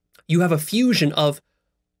 you have a fusion of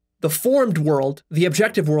the formed world, the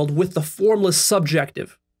objective world, with the formless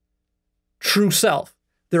subjective, true self.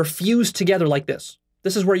 They're fused together like this.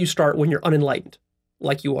 This is where you start when you're unenlightened,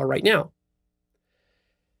 like you are right now.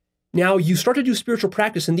 Now you start to do spiritual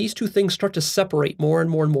practice and these two things start to separate more and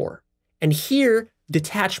more and more. And here,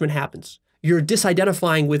 detachment happens. You're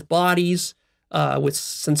disidentifying with bodies, with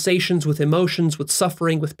sensations, with emotions, with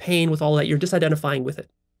suffering, with pain, with all that. You're disidentifying with it.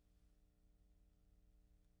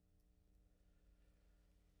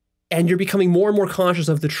 And you're becoming more and more conscious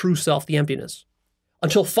of the true self, the emptiness,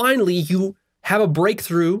 until finally you have a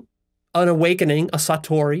breakthrough, an awakening, a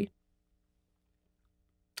satori,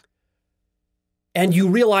 and you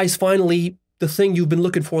realize finally the thing you've been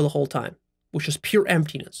looking for the whole time, which is pure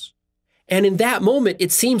emptiness. And in that moment,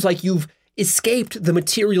 it seems like you've escaped the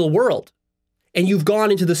material world and you've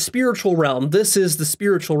gone into the spiritual realm. This is the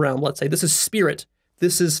spiritual realm, let's say. This is spirit.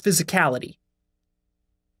 This is physicality.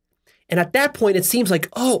 And at that point, it seems like,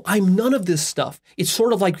 oh, I'm none of this stuff. It's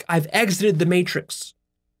sort of like I've exited the matrix.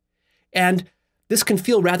 And this can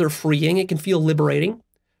feel rather freeing. It can feel liberating.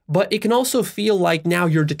 But it can also feel like now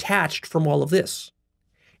you're detached from all of this.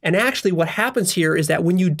 And actually what happens here is that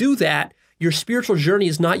when you do that, your spiritual journey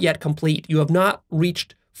is not yet complete. You have not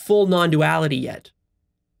reached full non-duality yet.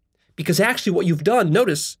 Because actually what you've done,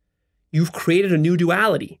 notice, you've created a new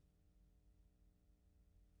duality.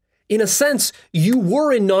 In a sense, you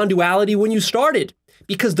were in non-duality when you started,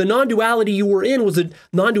 because the non-duality you were in was a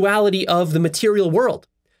non-duality of the material world.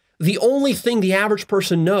 The only thing the average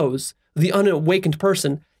person knows, the unawakened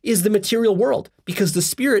person, is the material world, because the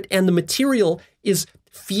spirit and the material is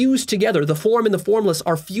fused together. The form and the formless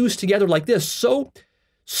are fused together like this, so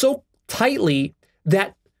tightly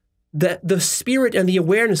that the spirit and the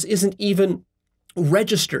awareness isn't even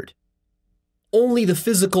registered. Only the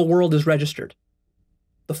physical world is registered.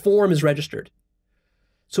 The form is registered.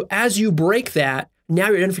 So as you break that, now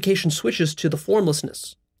your identification switches to the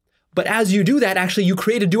formlessness. But as you do that, actually you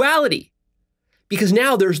create a duality. Because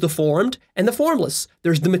now there's the formed and the formless.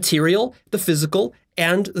 There's the material, the physical,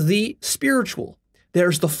 and the spiritual.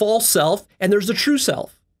 There's the false self and there's the true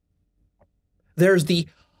self. There's the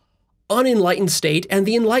unenlightened state and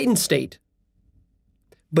the enlightened state.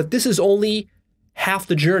 But this is only half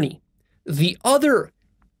the journey. The other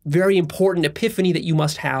very important epiphany that you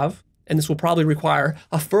must have, and this will probably require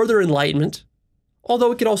a further enlightenment,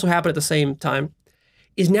 although it could also happen at the same time,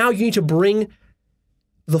 is now you need to bring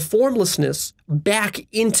the formlessness back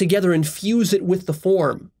in together and fuse it with the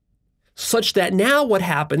form, such that now what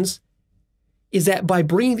happens is that by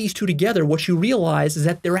bringing these two together, what you realize is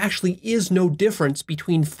that there actually is no difference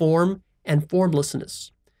between form and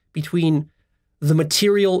formlessness, between the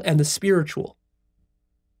material and the spiritual,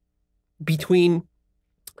 between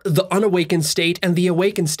the unawakened state and the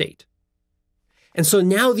awakened state. And so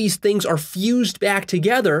now these things are fused back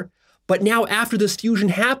together, but now after this fusion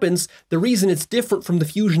happens, the reason it's different from the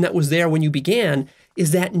fusion that was there when you began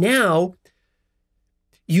is that now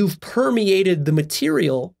you've permeated the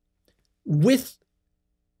material with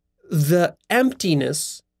the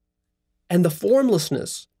emptiness and the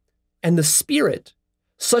formlessness and the spirit,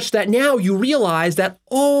 such that now you realize that,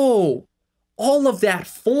 oh, all of that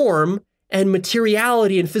form and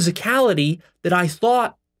materiality and physicality that I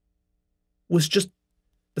thought was just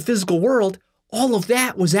the physical world, all of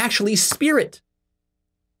that was actually spirit.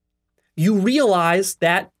 You realize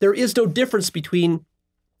that there is no difference between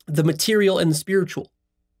the material and the spiritual.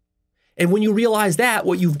 And when you realize that,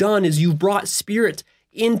 what you've done is you've brought spirit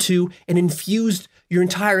into and infused your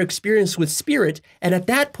entire experience with spirit. And at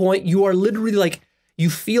that point, you are literally like, you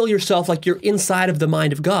feel yourself like you're inside of the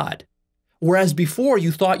mind of God. Whereas before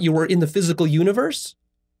you thought you were in the physical universe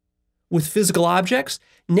with physical objects.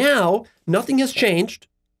 Now, nothing has changed.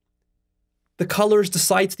 The colors, the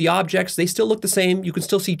sights, the objects, they still look the same. You can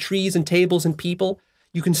still see trees and tables and people.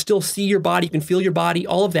 You can still see your body. You can feel your body,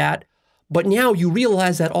 all of that. But now you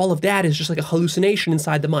realize that all of that is just like a hallucination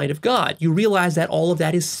inside the mind of God. You realize that all of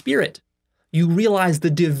that is spirit. You realize the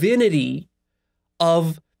divinity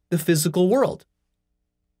of the physical world.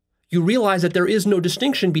 You realize that there is no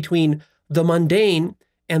distinction between the mundane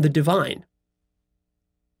and the divine.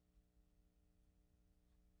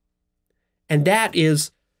 And that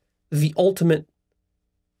is the ultimate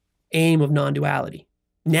aim of non-duality.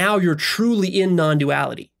 Now you're truly in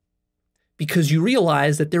non-duality because you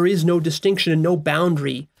realize that there is no distinction and no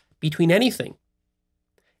boundary between anything.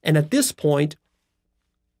 And at this point,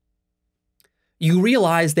 you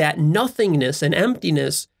realize that nothingness and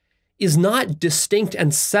emptiness is not distinct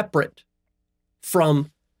and separate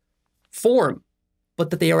from form, but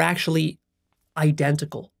that they are actually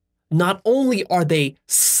identical. Not only are they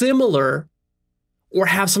similar or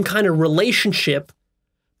have some kind of relationship,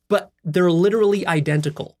 but they're literally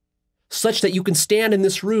identical, such that you can stand in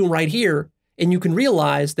this room right here and you can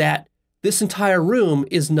realize that this entire room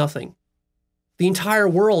is nothing. The entire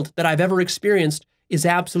world that I've ever experienced is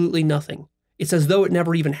absolutely nothing. It's as though it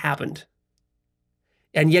never even happened.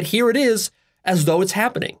 And yet here it is as though it's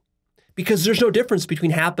happening, because there's no difference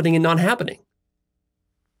between happening and non-happening.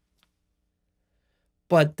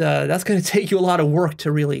 But that's going to take you a lot of work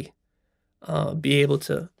to really be able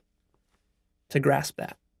to grasp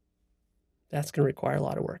that. That's going to require a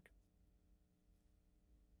lot of work.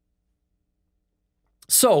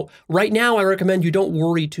 So right now, I recommend you don't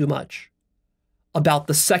worry too much about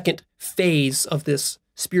the second phase of this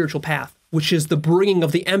spiritual path, which is the bringing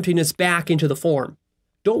of the emptiness back into the form.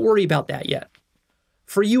 Don't worry about that yet.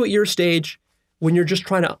 For you at your stage, when you're just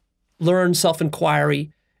trying to learn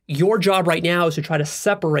self-inquiry, your job right now is to try to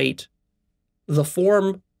separate the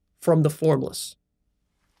form from the formless.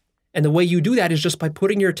 And the way you do that is just by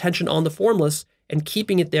putting your attention on the formless and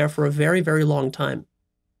keeping it there for a very, very long time.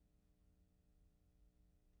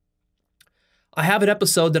 I have an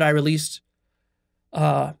episode that I released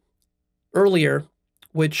earlier,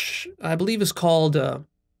 which I believe is called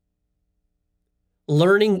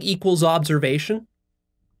Learning Equals Observation,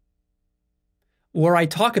 where I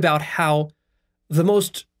talk about how the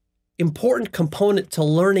most important component to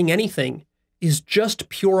learning anything is just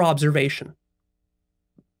pure observation.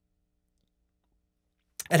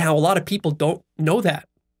 And how a lot of people don't know that.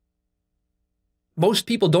 Most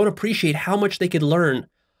people don't appreciate how much they could learn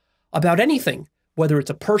about anything whether it's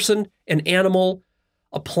a person, an animal,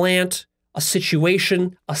 a plant, a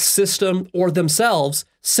situation, a system, or themselves,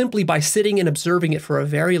 simply by sitting and observing it for a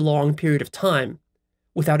very long period of time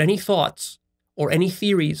without any thoughts or any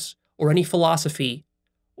theories or any philosophy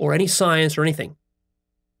or any science or anything.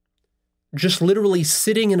 Just literally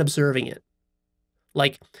sitting and observing it.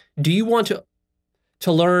 Like, do you want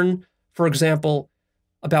to learn, for example,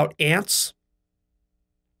 about ants?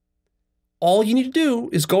 All you need to do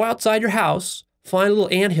is go outside your house, find a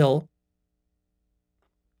little anthill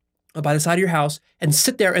by the side of your house, and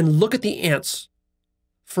sit there and look at the ants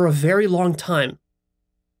for a very long time.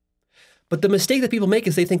 But the mistake that people make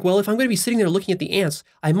is they think, well, if I'm going to be sitting there looking at the ants,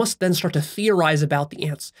 I must then start to theorize about the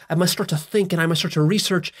ants. I must start to think, and I must start to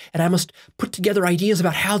research, and I must put together ideas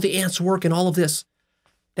about how the ants work and all of this.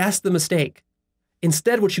 That's the mistake.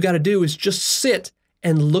 Instead, what you got to do is just sit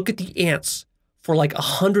and look at the ants for like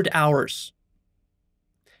 100 hours.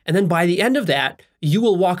 And then by the end of that, you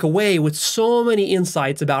will walk away with so many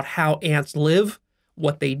insights about how ants live,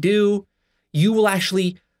 what they do. You will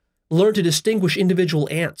actually learn to distinguish individual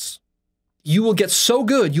ants. You will get so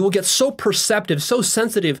good, you will get so perceptive, so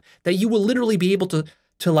sensitive, that you will literally be able to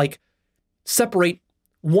like separate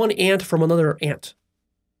one ant from another ant.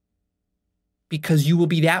 Because you will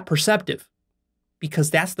be that perceptive. Because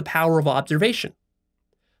that's the power of observation.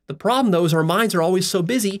 The problem, though, is our minds are always so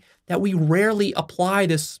busy that we rarely apply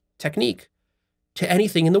this technique to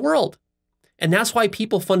anything in the world. And that's why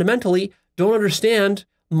people fundamentally don't understand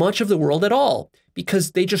much of the world at all,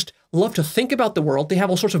 because they just love to think about the world. They have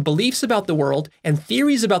all sorts of beliefs about the world and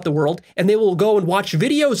theories about the world, and they will go and watch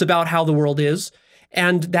videos about how the world is,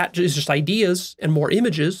 and that is just ideas and more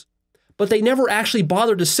images, but they never actually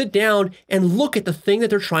bother to sit down and look at the thing that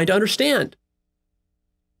they're trying to understand.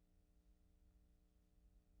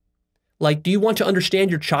 Like, do you want to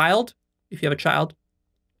understand your child? If you have a child,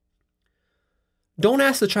 don't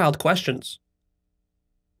ask the child questions.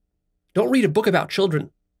 Don't read a book about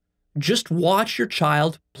children. Just watch your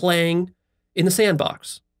child playing in the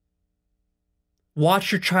sandbox.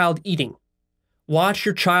 Watch your child eating. Watch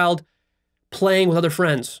your child playing with other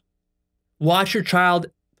friends. Watch your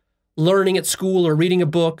child learning at school or reading a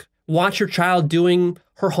book. Watch your child doing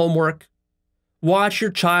her homework. Watch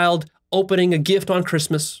your child opening a gift on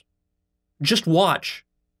Christmas. Just watch.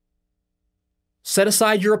 Set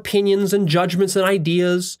aside your opinions and judgments and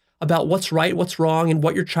ideas about what's right, what's wrong, and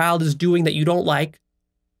what your child is doing that you don't like.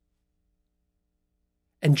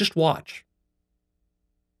 And just watch.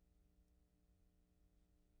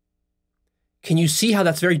 Can you see how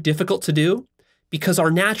that's very difficult to do? Because our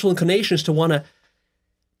natural inclination is to want to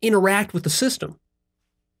interact with the system.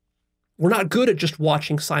 We're not good at just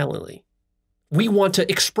watching silently. We want to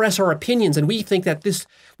express our opinions, and we think that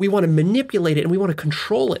we want to manipulate it and we want to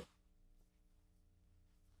control it.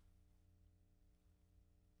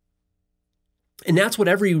 And that's what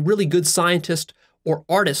every really good scientist or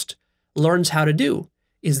artist learns how to do,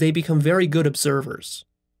 is they become very good observers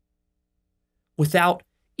without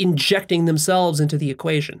injecting themselves into the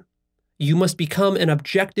equation. You must become an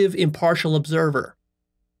objective, impartial observer.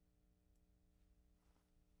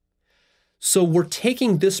 So we're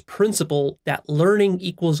taking this principle that learning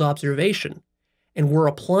equals observation, and we're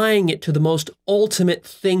applying it to the most ultimate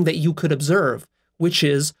thing that you could observe, which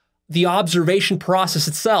is the observation process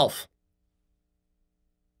itself.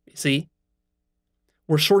 You see?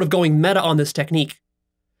 We're sort of going meta on this technique,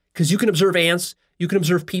 because you can observe ants, you can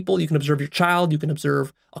observe people, you can observe your child, you can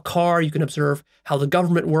observe a car, you can observe how the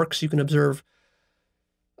government works, you can observe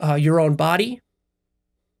your own body.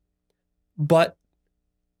 But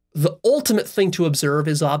the ultimate thing to observe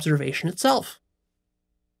is observation itself.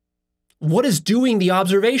 What is doing the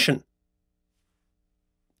observation?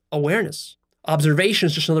 Awareness. Observation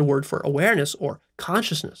is just another word for awareness or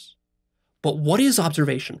consciousness. But what is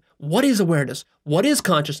observation? What is awareness? What is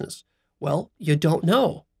consciousness? Well, you don't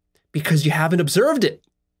know because you haven't observed it.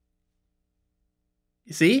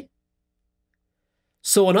 You see?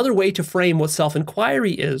 So another way to frame what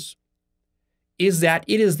self-inquiry is that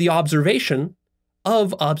it is the observation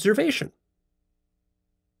of observation.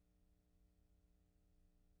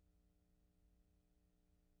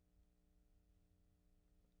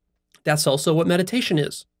 That's also what meditation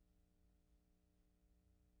is.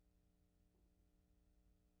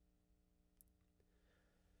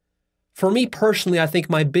 For me personally, I think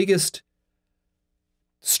my biggest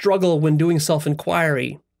struggle when doing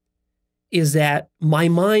self-inquiry is that my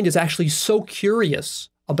mind is actually so curious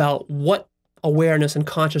about what awareness and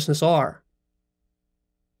consciousness are,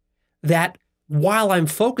 that while I'm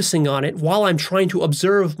focusing on it, while I'm trying to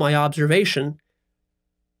observe my observation,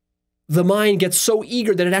 the mind gets so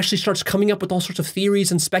eager that it actually starts coming up with all sorts of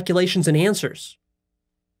theories and speculations and answers.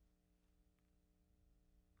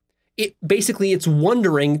 it's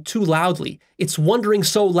wondering too loudly. It's wondering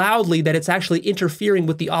so loudly that it's actually interfering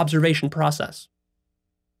with the observation process.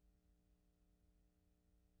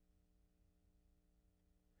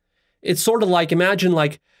 It's sort of like, imagine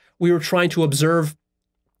like we were trying to observe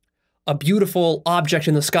a beautiful object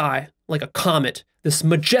in the sky, like a comet. This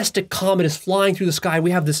majestic comet is flying through the sky.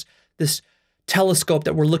 We have this telescope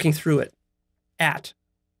that we're looking through it at.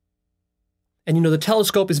 And the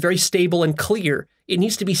telescope is very stable and clear. It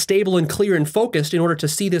needs to be stable and clear and focused in order to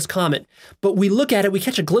see this comet. But we look at it, we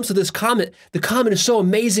catch a glimpse of this comet. The comet is so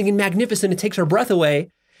amazing and magnificent, it takes our breath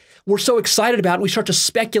away. We're so excited about it, we start to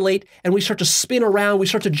speculate and we start to spin around. We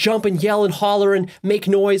start to jump and yell and holler and make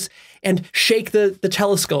noise and shake the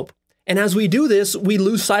telescope. And as we do this, we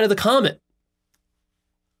lose sight of the comet.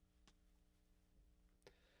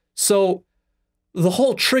 So the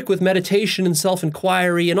whole trick with meditation and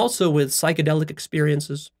self-inquiry and also with psychedelic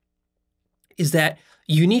experiences is that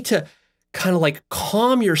you need to kind of like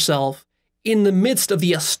calm yourself in the midst of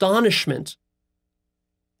the astonishment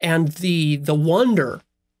and the wonder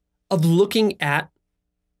of looking at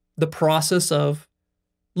the process of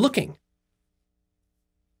looking.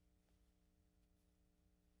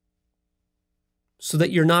 So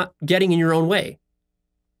that you're not getting in your own way.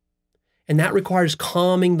 And that requires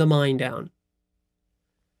calming the mind down.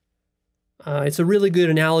 It's a really good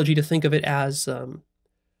analogy to think of it as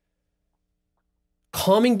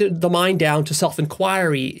calming the mind down to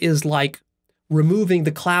self-inquiry is like removing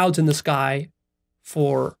the clouds in the sky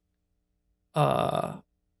for a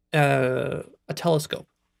telescope.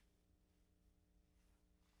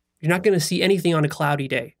 You're not going to see anything on a cloudy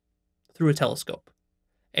day through a telescope.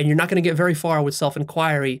 And you're not going to get very far with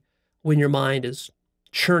self-inquiry when your mind is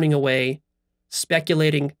churning away,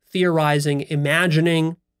 speculating, theorizing,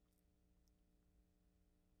 imagining.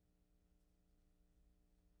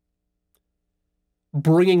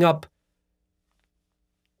 Bringing up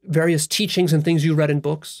various teachings and things you read in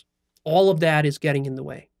books. All of that is getting in the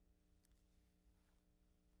way.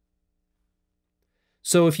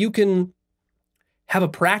 So if you can have a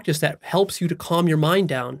practice that helps you to calm your mind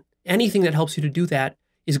down, anything that helps you to do that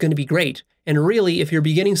is going to be great. And really, if you're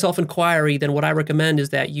beginning self-inquiry, then what I recommend is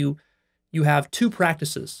that you have two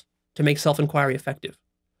practices to make self-inquiry effective.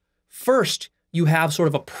 First, you have sort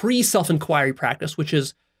of a pre-self-inquiry practice, which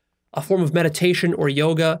is a form of meditation or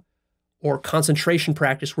yoga or concentration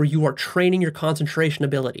practice where you are training your concentration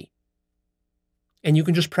ability. And you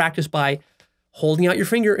can just practice by holding out your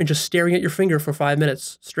finger and just staring at your finger for 5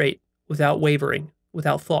 minutes straight without wavering,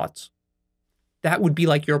 without thoughts. That would be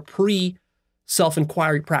like your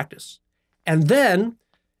pre-self-inquiry practice. And then,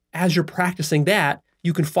 as you're practicing that,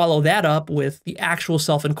 you can follow that up with the actual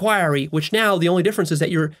self-inquiry, which now the only difference is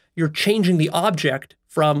that you're changing the object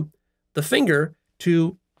from the finger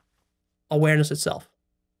to awareness itself.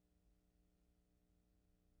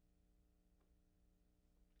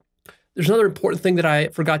 There's another important thing that I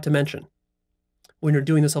forgot to mention when you're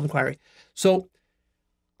doing the self-inquiry. So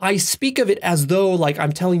I speak of it as though like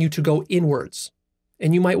I'm telling you to go inwards.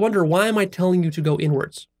 And you might wonder, why am I telling you to go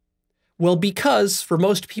inwards? Well, because for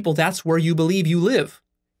most people, that's where you believe you live,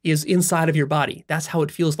 is inside of your body. That's how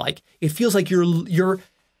it feels like. It feels like it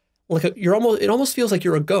almost feels like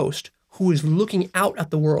you're a ghost who is looking out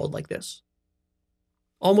at the world like this.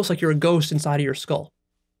 Almost like you're a ghost inside of your skull.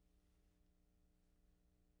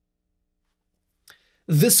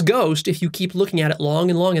 This ghost, if you keep looking at it long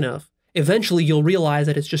and long enough, eventually you'll realize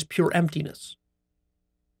that it's just pure emptiness.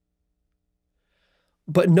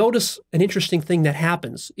 But notice an interesting thing that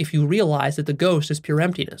happens if you realize that the ghost is pure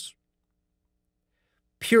emptiness.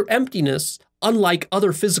 Pure emptiness, unlike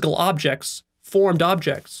other physical objects, formed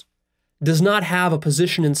objects, does not have a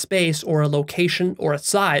position in space or a location or a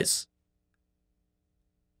size.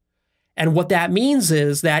 And what that means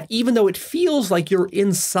is that even though it feels like you're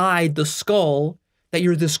inside the skull, that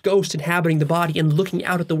you're this ghost inhabiting the body and looking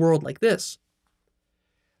out at the world like this,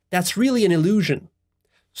 that's really an illusion.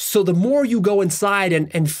 So the more you go inside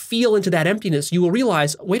and feel into that emptiness, you will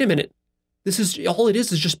realize, wait a minute, this is all it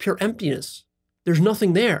is just pure emptiness. There's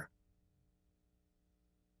nothing there.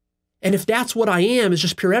 And if that's what I am, is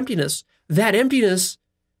just pure emptiness, that emptiness,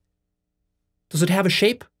 does it have a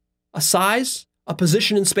shape, a size, a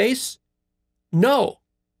position in space? No.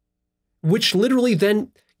 Which literally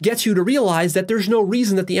then gets you to realize that there's no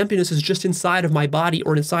reason that the emptiness is just inside of my body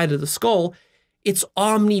or inside of the skull. It's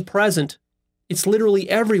omnipresent. It's literally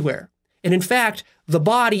everywhere. And in fact, the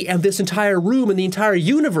body and this entire room and the entire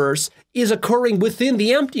universe is occurring within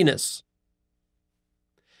the emptiness.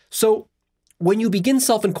 So when you begin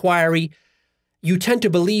self-inquiry, you tend to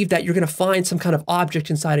believe that you're going to find some kind of object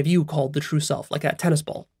inside of you called the true self, like that tennis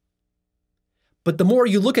ball. But the more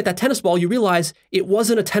you look at that tennis ball, you realize it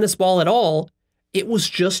wasn't a tennis ball at all. It was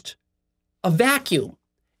just a vacuum.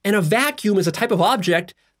 And a vacuum is a type of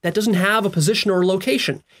object that doesn't have a position or a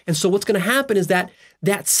location. And so what's going to happen is that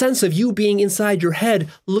that sense of you being inside your head,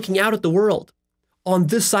 looking out at the world on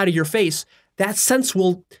this side of your face, that sense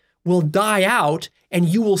will die out and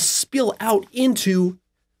you will spill out into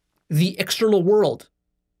the external world,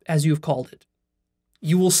 as you've called it.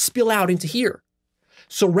 You will spill out into here.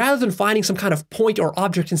 So rather than finding some kind of point or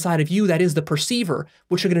object inside of you that is the perceiver,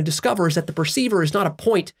 what you're going to discover is that the perceiver is not a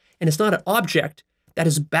point and it's not an object that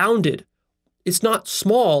is bounded. It's not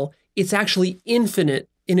small. It's actually infinite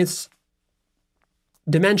in its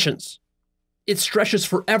dimensions. It stretches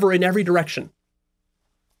forever in every direction.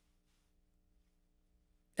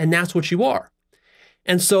 And that's what you are.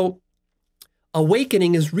 And so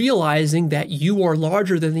awakening is realizing that you are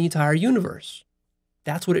larger than the entire universe.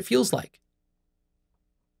 That's what it feels like.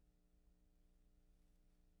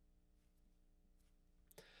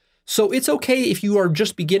 So it's okay if you are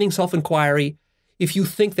just beginning self-inquiry, if you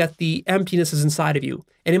think that the emptiness is inside of you.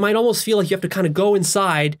 And it might almost feel like you have to kind of go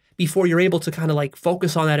inside before you're able to kind of like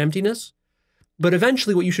focus on that emptiness. But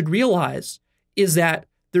eventually what you should realize is that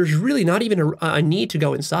there's really not even a need to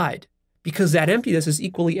go inside, because that emptiness is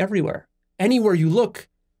equally everywhere. Anywhere you look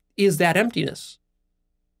is that emptiness.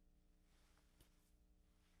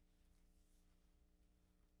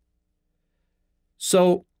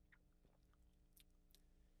 So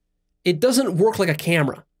it doesn't work like a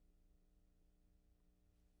camera.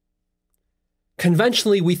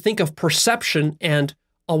 Conventionally, we think of perception and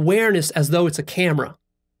awareness as though it's a camera.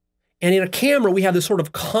 And in a camera, we have this sort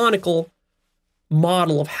of conical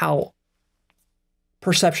model of how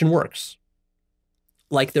perception works.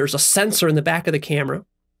 Like there's a sensor in the back of the camera,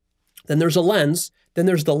 then there's a lens, then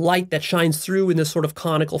there's the light that shines through in this sort of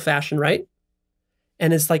conical fashion, right?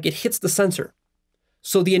 And it's like it hits the sensor.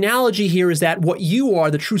 So the analogy here is that what you are,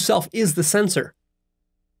 the true self, is the sensor.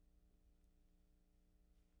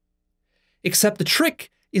 Except the trick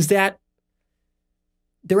is that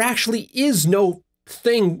there actually is no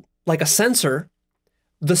thing like a sensor.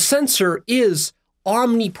 The sensor is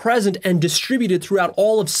omnipresent and distributed throughout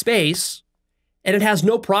all of space, and it has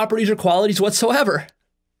no properties or qualities whatsoever.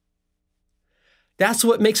 That's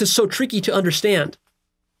what makes it so tricky to understand.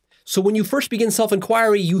 So when you first begin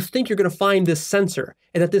self-inquiry, you think you're going to find this sensor,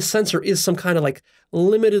 and that this sensor is some kind of like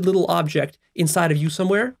limited little object inside of you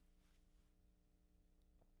somewhere.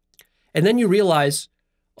 And then you realize,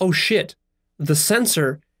 oh shit, the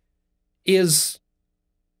sensor is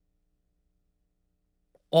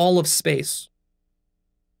all of space.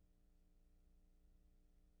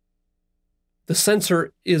 The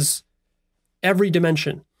sensor is every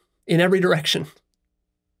dimension, in every direction.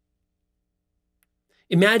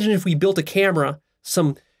 Imagine if we built a camera,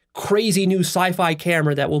 some crazy new sci-fi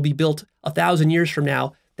camera that will be built 1,000 years from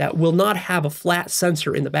now that will not have a flat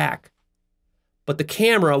sensor in the back. But the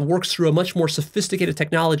camera works through a much more sophisticated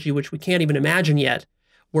technology, which we can't even imagine yet,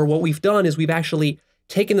 where what we've done is we've actually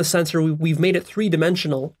taken the sensor, we've made it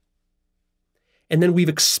three-dimensional, and then we've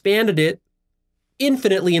expanded it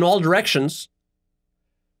infinitely in all directions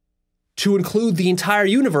to include the entire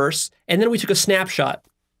universe, and then we took a snapshot.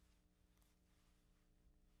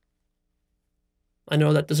 I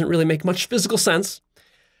know that doesn't really make much physical sense,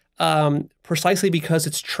 precisely because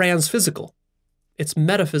it's transphysical. It's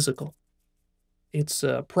metaphysical. It's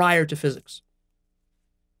prior to physics.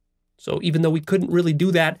 So even though we couldn't really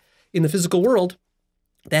do that in the physical world,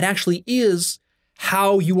 that actually is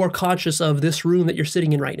how you are conscious of this room that you're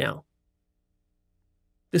sitting in right now.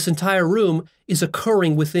 This entire room is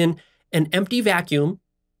occurring within an empty vacuum,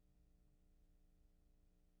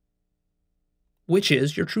 which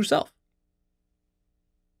is your true self.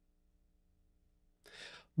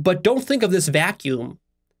 But don't think of this vacuum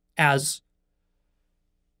as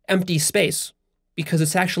empty space, because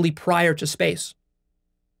it's actually prior to space.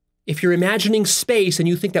 If you're imagining space and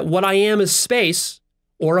you think that what I am is space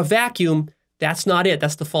or a vacuum, that's not it.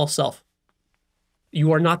 That's the false self.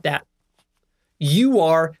 You are not that. You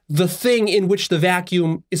are the thing in which the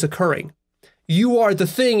vacuum is occurring. You are the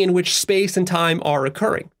thing in which space and time are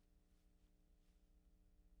occurring.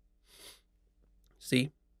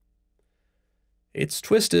 See? It's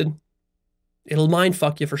twisted. It'll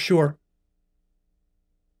mindfuck you for sure.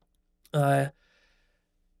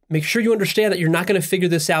 Make sure you understand that you're not going to figure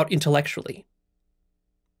this out intellectually.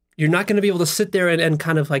 You're not going to be able to sit there and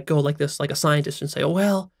kind of like go like this, like a scientist, and say, oh,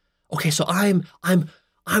 well, okay, so I'm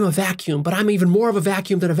a vacuum, but I'm even more of a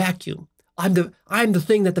vacuum than a vacuum. I'm the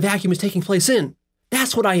thing that the vacuum is taking place in.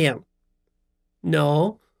 That's what I am.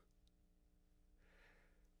 No.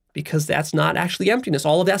 because that's not actually emptiness.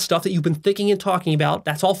 All of that stuff that you've been thinking and talking about,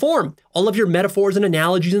 that's all form. All of your metaphors and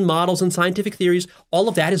analogies and models and scientific theories, all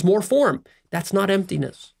of that is more form. That's not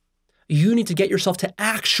emptiness. You need to get yourself to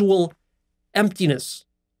actual emptiness.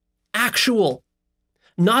 Actual.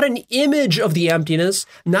 Not an image of the emptiness,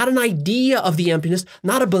 not an idea of the emptiness,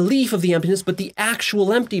 not a belief of the emptiness, but the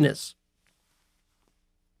actual emptiness.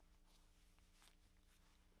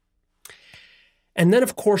 And then,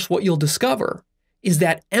 of course, what you'll discover is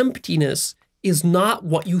that emptiness is not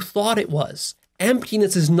what you thought it was.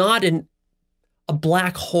 Emptiness is not a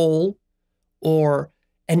black hole or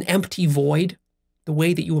an empty void, the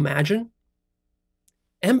way that you imagine.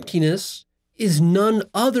 Emptiness is none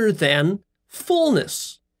other than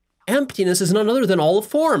fullness. Emptiness is none other than all of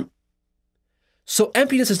form. So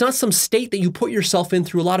emptiness is not some state that you put yourself in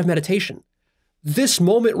through a lot of meditation. This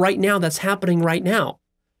moment right now that's happening right now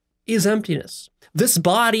is emptiness. This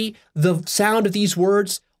body, the sound of these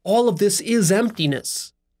words, all of this is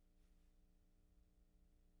emptiness.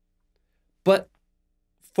 But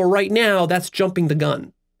for right now, that's jumping the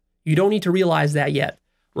gun. You don't need to realize that yet.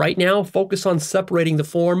 Right now, focus on separating the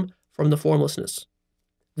form from the formlessness.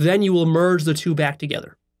 Then you will merge the two back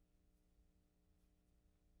together.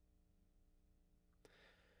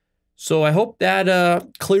 So I hope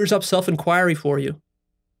that clears up self-inquiry for you.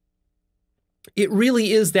 It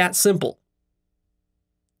really is that simple.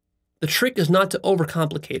 The trick is not to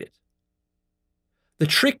overcomplicate it. The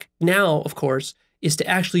trick now, of course, is to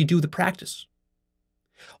actually do the practice.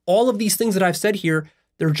 All of these things that I've said here,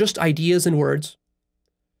 they're just ideas and words.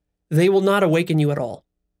 They will not awaken you at all.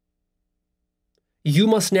 You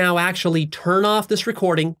must now actually turn off this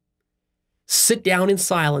recording, sit down in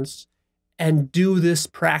silence, and do this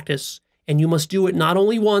practice. And you must do it not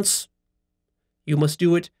only once, you must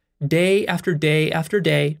do it day after day after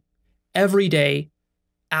day, every day,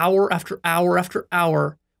 hour after hour after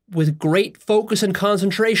hour, with great focus and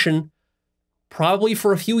concentration, probably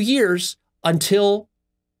for a few years, until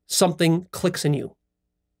something clicks in you.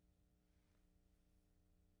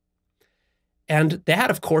 And that,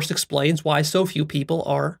 of course, explains why so few people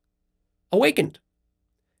are awakened.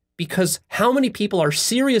 Because how many people are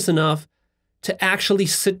serious enough to actually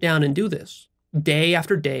sit down and do this day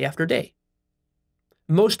after day after day?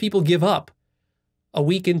 Most people give up a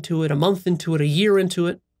week into it, a month into it, a year into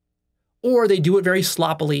it, or they do it very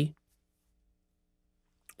sloppily,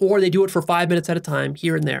 or they do it for 5 minutes at a time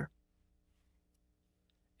here and there.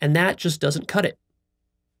 And that just doesn't cut it.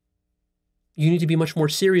 You need to be much more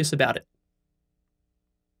serious about it.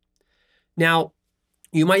 Now,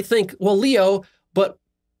 you might think, well, Leo, but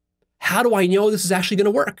how do I know this is actually going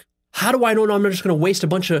to work? How do I know I'm not just going to waste a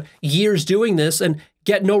bunch of years doing this and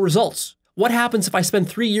get no results? What happens if I spend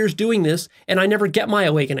 3 years doing this and I never get my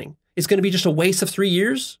awakening? It's going to be just a waste of 3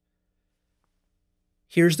 years?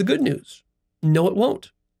 Here's the good news. No, it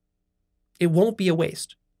won't. It won't be a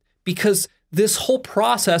waste, because this whole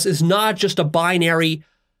process is not just a binary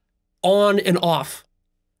on and off.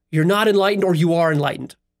 You're not enlightened or you are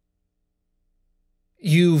enlightened.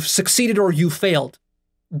 You've succeeded or you failed.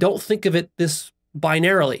 Don't think of it this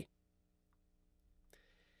binarily.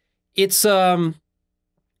 It's actually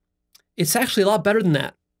a lot better than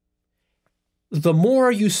that. The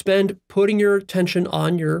more you spend putting your attention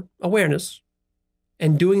on your awareness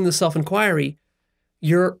and doing the self-inquiry,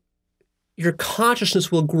 your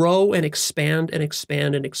consciousness will grow and expand and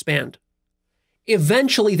expand and expand.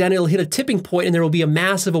 Eventually, then it'll hit a tipping point and there will be a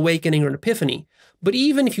massive awakening or an epiphany. But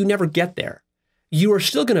even if you never get there, you are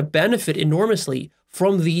still going to benefit enormously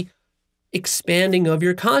from the expanding of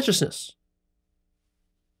your consciousness.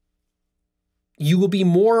 You will be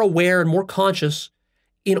more aware and more conscious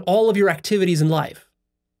in all of your activities in life.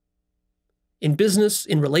 In business,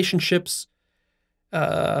 in relationships,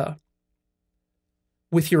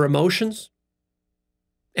 with your emotions.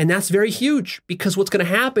 And that's very huge, because what's going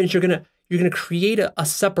to happen is you're going to create a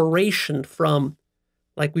separation from,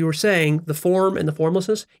 like we were saying, the form and the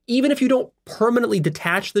formlessness. Even if you don't permanently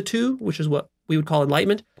detach the two, which is what we would call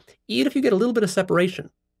enlightenment, even if you get a little bit of separation,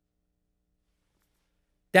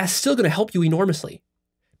 that's still going to help you enormously,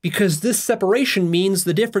 because this separation means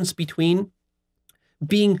the difference between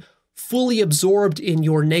being fully absorbed in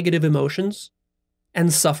your negative emotions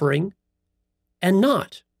and suffering and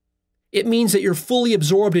not. It means that you're fully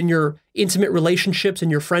absorbed in your intimate relationships and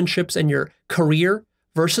your friendships and your career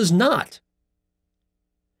versus not.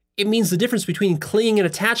 It means the difference between clinging and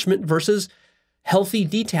attachment versus healthy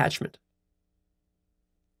detachment.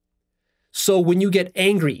 So when you get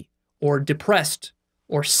angry or depressed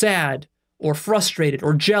or sad or frustrated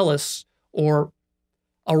or jealous or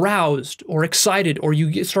aroused or excited, or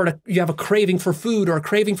you have a craving for food or a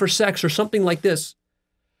craving for sex or something like this,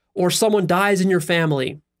 or someone dies in your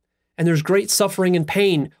family and there's great suffering and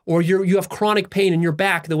pain, or you have chronic pain in your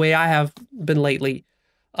back the way I have been lately,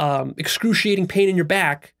 excruciating pain in your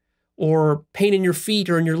back, or pain in your feet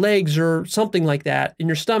or in your legs or something like that, in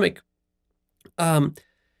your stomach,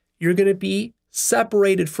 you're going to be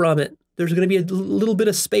separated from it. There's going to be a little bit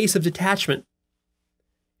of space of detachment.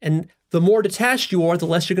 And the more detached you are, the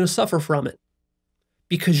less you're going to suffer from it.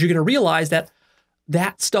 Because you're going to realize that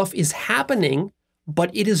that stuff is happening, but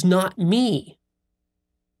it is not me.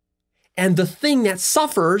 And the thing that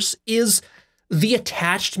suffers is the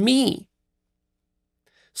attached me.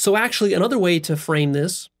 So actually, another way to frame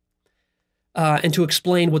this and to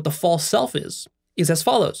explain what the false self is as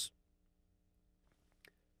follows.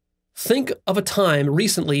 Think of a time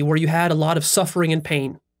recently where you had a lot of suffering and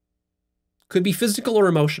pain. Could be physical or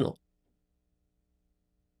emotional.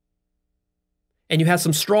 And you had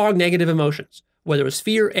some strong negative emotions, whether it was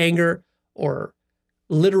fear, anger, or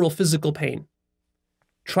literal physical pain.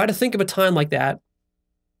 Try to think of a time like that.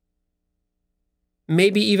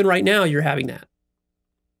 Maybe even right now you're having that.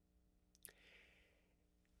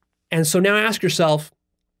 And so now ask yourself,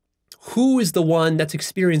 who is the one that's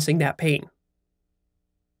experiencing that pain?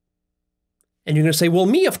 And you're going to say, well,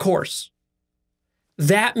 me, of course.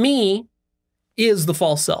 That me is the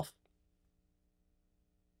false self.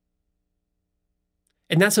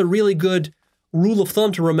 And that's a really good rule of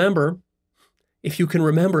thumb to remember, if you can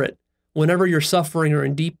remember it, whenever you're suffering or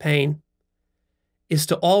in deep pain, is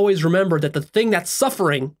to always remember that the thing that's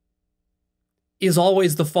suffering is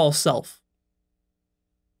always the false self.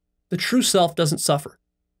 The true self doesn't suffer.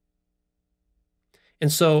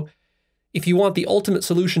 And so, if you want the ultimate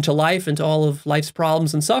solution to life and to all of life's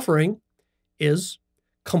problems and suffering, is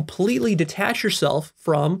completely detach yourself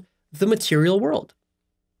from the material world.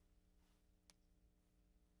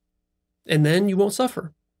 And then you won't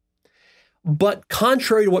suffer. But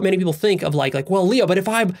contrary to what many people think of like, well, Leo, but if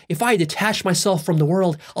I detach myself from the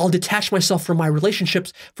world, I'll detach myself from my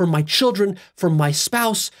relationships, from my children, from my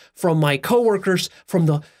spouse, from my coworkers, from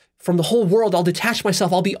the whole world. I'll detach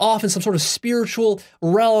myself. I'll be off in some sort of spiritual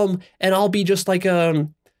realm, and I'll be just like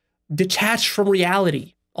detached from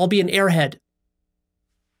reality. I'll be an airhead.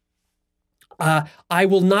 I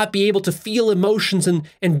will not be able to feel emotions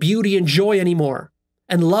and beauty and joy anymore.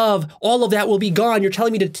 And love, all of that will be gone. You're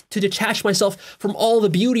telling me to detach myself from all the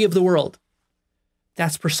beauty of the world.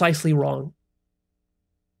 That's precisely wrong.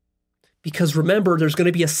 Because remember, there's going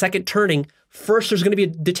to be a second turning. First, there's going to be a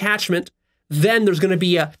detachment. Then there's going to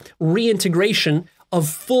be a reintegration of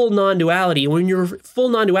full non-duality. When you're full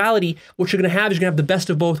non-duality, what you're going to have is you're going to have the best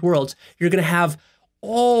of both worlds. You're going to have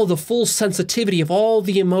all the full sensitivity of all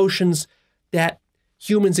the emotions that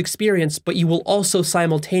humans experience, but you will also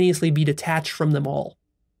simultaneously be detached from them all.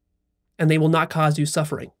 And they will not cause you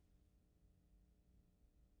suffering.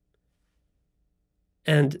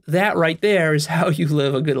 And that right there is how you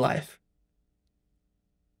live a good life.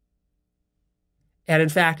 And in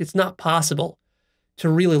fact, it's not possible to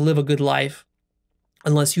really live a good life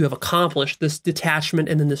unless you have accomplished this detachment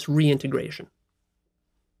and then this reintegration.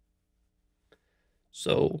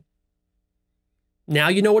 So now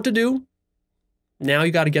you know what to do. Now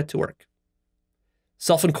you got to get to work.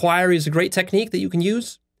 Self-inquiry is a great technique that you can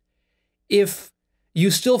use. If you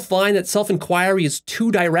still find that self-inquiry is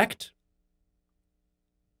too direct,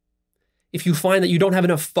 if you find that you don't have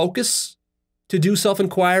enough focus to do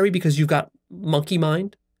self-inquiry because you've got monkey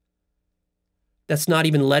mind, that's not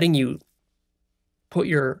even letting you put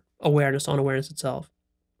your awareness on awareness itself,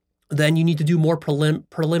 then you need to do more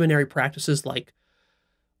preliminary practices like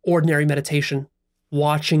ordinary meditation,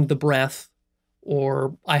 watching the breath,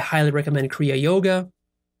 or I highly recommend Kriya Yoga.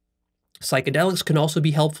 Psychedelics can also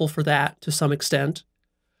be helpful for that to some extent.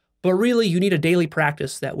 But really, you need a daily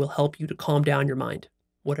practice that will help you to calm down your mind,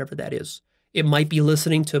 whatever that is. It might be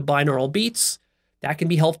listening to binaural beats. That can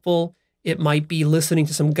be helpful. It might be listening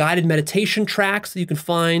to some guided meditation tracks that you can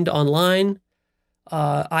find online.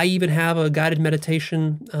 I even have a guided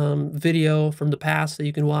meditation video from the past that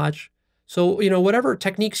you can watch. So, whatever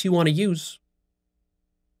techniques you want to use,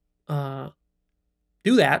 do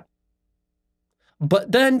that.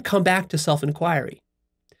 But then come back to self-inquiry.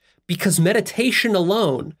 Because meditation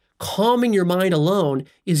alone, calming your mind alone,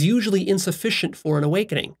 is usually insufficient for an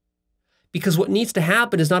awakening. Because what needs to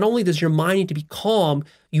happen is not only does your mind need to be calm,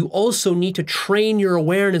 you also need to train your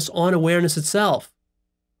awareness on awareness itself,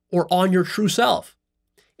 or on your true self.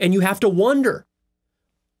 And you have to wonder,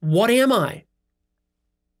 what am I?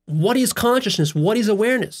 What is consciousness? What is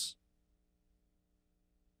awareness?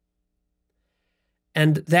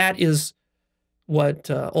 And that is what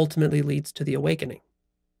ultimately leads to the awakening.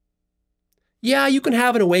 Yeah, you can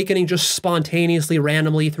have an awakening just spontaneously,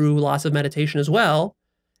 randomly through lots of meditation as well.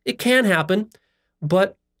 It can happen,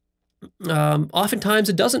 but oftentimes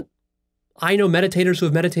it doesn't. I know meditators who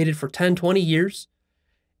have meditated for 10, 20 years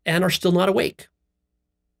and are still not awake.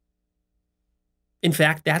 In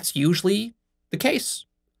fact, that's usually the case.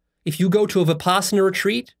 If you go to a Vipassana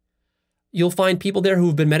retreat, you'll find people there who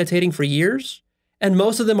have been meditating for years, and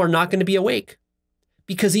most of them are not going to be awake.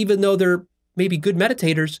 Because even though they're maybe good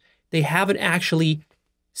meditators, they haven't actually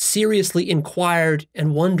seriously inquired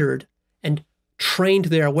and wondered and trained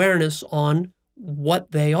their awareness on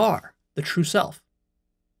what they are, the true self.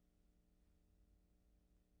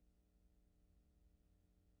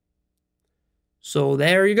 So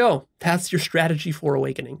there you go. That's your strategy for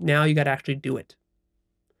awakening. Now you got to actually do it.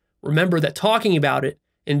 Remember that talking about it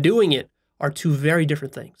and doing it are two very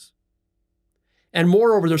different things. And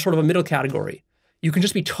moreover, there's sort of a middle category. You can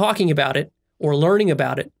just be talking about it or learning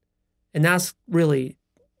about it, and that's really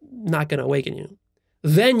not going to awaken you.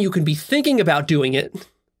 Then you can be thinking about doing it.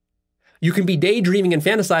 You can be daydreaming and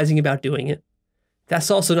fantasizing about doing it.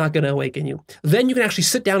 That's also not going to awaken you. Then you can actually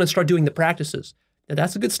sit down and start doing the practices. Now,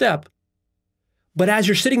 that's a good step. But as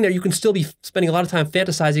you're sitting there, you can still be spending a lot of time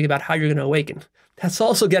fantasizing about how you're going to awaken. That's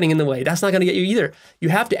also getting in the way. That's not going to get you either. You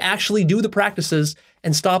have to actually do the practices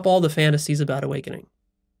and stop all the fantasies about awakening.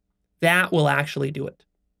 That will actually do it.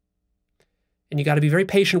 And you got to be very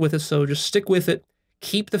patient with it, so just stick with it.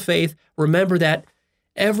 Keep the faith. Remember that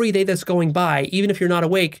every day that's going by, even if you're not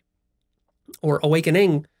awake or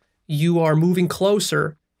awakening, you are moving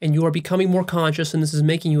closer and you are becoming more conscious, and this is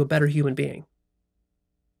making you a better human being.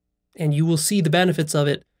 And you will see the benefits of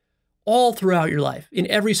it all throughout your life, in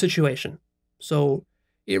every situation. So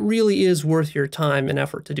it really is worth your time and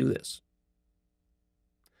effort to do this.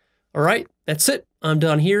 All right, that's it. I'm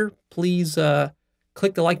done here. Please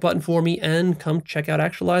click the like button for me and come check out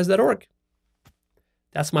Actualized.org.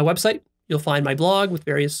 That's my website. You'll find my blog with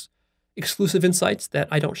various exclusive insights that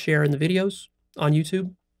I don't share in the videos on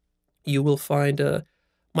YouTube. You will find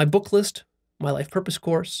my book list, my life purpose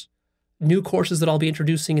course, new courses that I'll be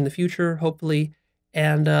introducing in the future, hopefully,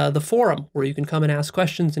 and the forum where you can come and ask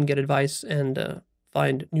questions and get advice and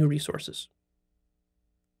find new resources.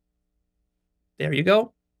 There you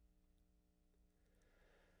go.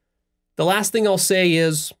 The last thing I'll say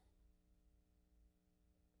is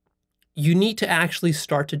you need to actually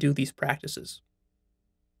start to do these practices.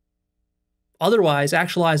 Otherwise,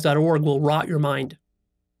 Actualized.org will rot your mind,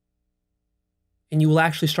 and you will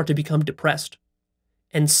actually start to become depressed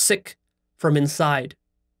and sick from inside,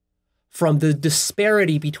 from the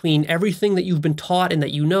disparity between everything that you've been taught and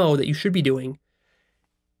that you know that you should be doing,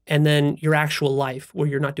 and then your actual life where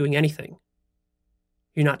you're not doing anything.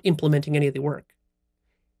 You're not implementing any of the work.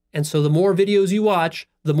 And so the more videos you watch,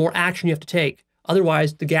 the more action you have to take.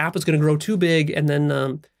 Otherwise, the gap is going to grow too big, and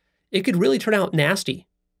then it could really turn out nasty.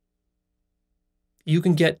 You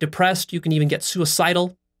can get depressed. You can even get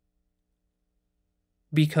suicidal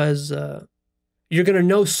because you're going to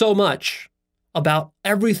know so much about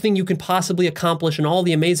everything you can possibly accomplish and all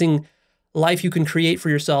the amazing life you can create for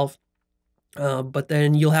yourself, but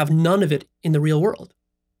then you'll have none of it in the real world.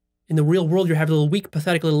 In the real world, you're having a little weak,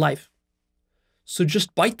 pathetic little life. So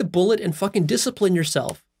just bite the bullet and fucking discipline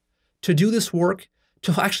yourself to do this work,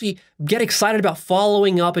 to actually get excited about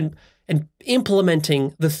following up and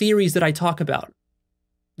implementing the theories that I talk about.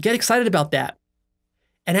 Get excited about that.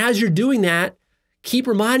 And as you're doing that, keep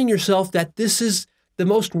reminding yourself that this is the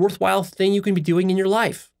most worthwhile thing you can be doing in your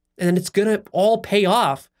life. And it's going to all pay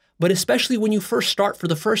off. But especially when you first start, for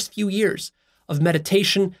the first few years of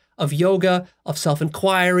meditation, of yoga, of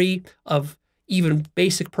self-inquiry, of even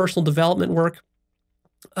basic personal development work,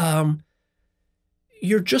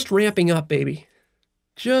 you're just ramping up, baby.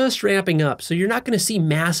 Just ramping up. So you're not going to see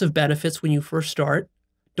massive benefits when you first start.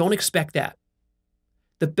 Don't expect that.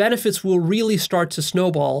 The benefits will really start to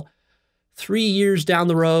snowball 3 years down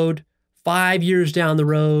the road, 5 years down the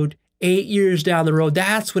road, 8 years down the road.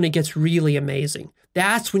 That's when it gets really amazing.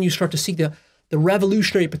 That's when you start to see the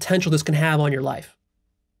revolutionary potential this can have on your life.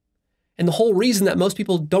 And the whole reason that most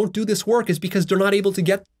people don't do this work is because they're not able to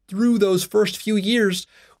get through those first few years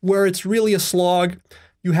where it's really a slog.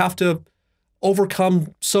 You have to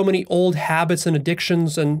overcome so many old habits and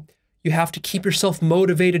addictions, and you have to keep yourself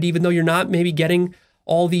motivated even though you're not maybe getting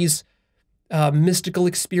all these mystical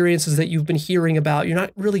experiences that you've been hearing about. You're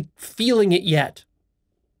not really feeling it yet.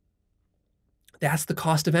 That's the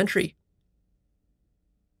cost of entry.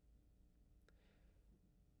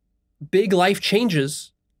 Big life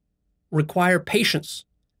changes require patience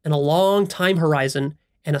and a long time horizon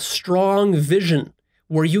and a strong vision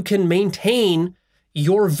where you can maintain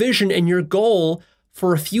your vision and your goal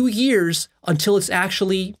for a few years until it's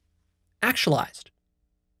actually actualized.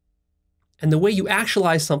 And the way you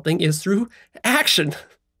actualize something is through action,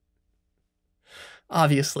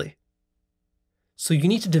 obviously. So you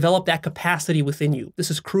need to develop that capacity within you. This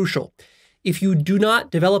is crucial. If you do not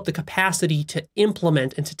develop the capacity to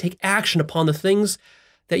implement and to take action upon the things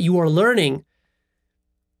that you are learning,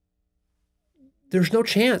 there's no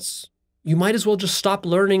chance. You might as well just stop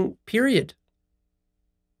learning, period.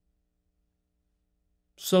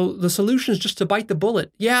 So the solution is just to bite the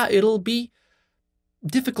bullet. Yeah, it'll be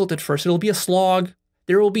difficult at first. It'll be a slog.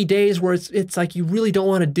 There will be days where it's like you really don't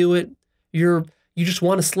want to do it. You just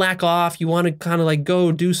want to slack off. You want to kind of like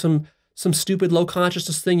go do some stupid low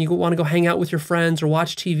consciousness thing. You want to go hang out with your friends or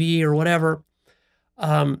watch TV or whatever.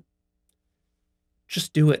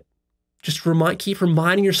 Just do it. Just keep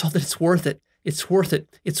reminding yourself that it's worth it. It's worth it.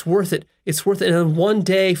 It's worth it. It's worth it. And then one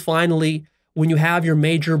day, finally, when you have your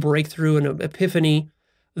major breakthrough and epiphany,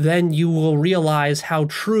 then you will realize how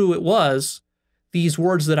true it was, these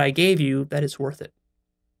words that I gave you, that it's worth it.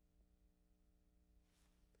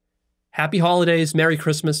 Happy holidays, Merry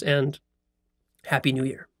Christmas, and Happy New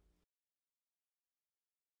Year.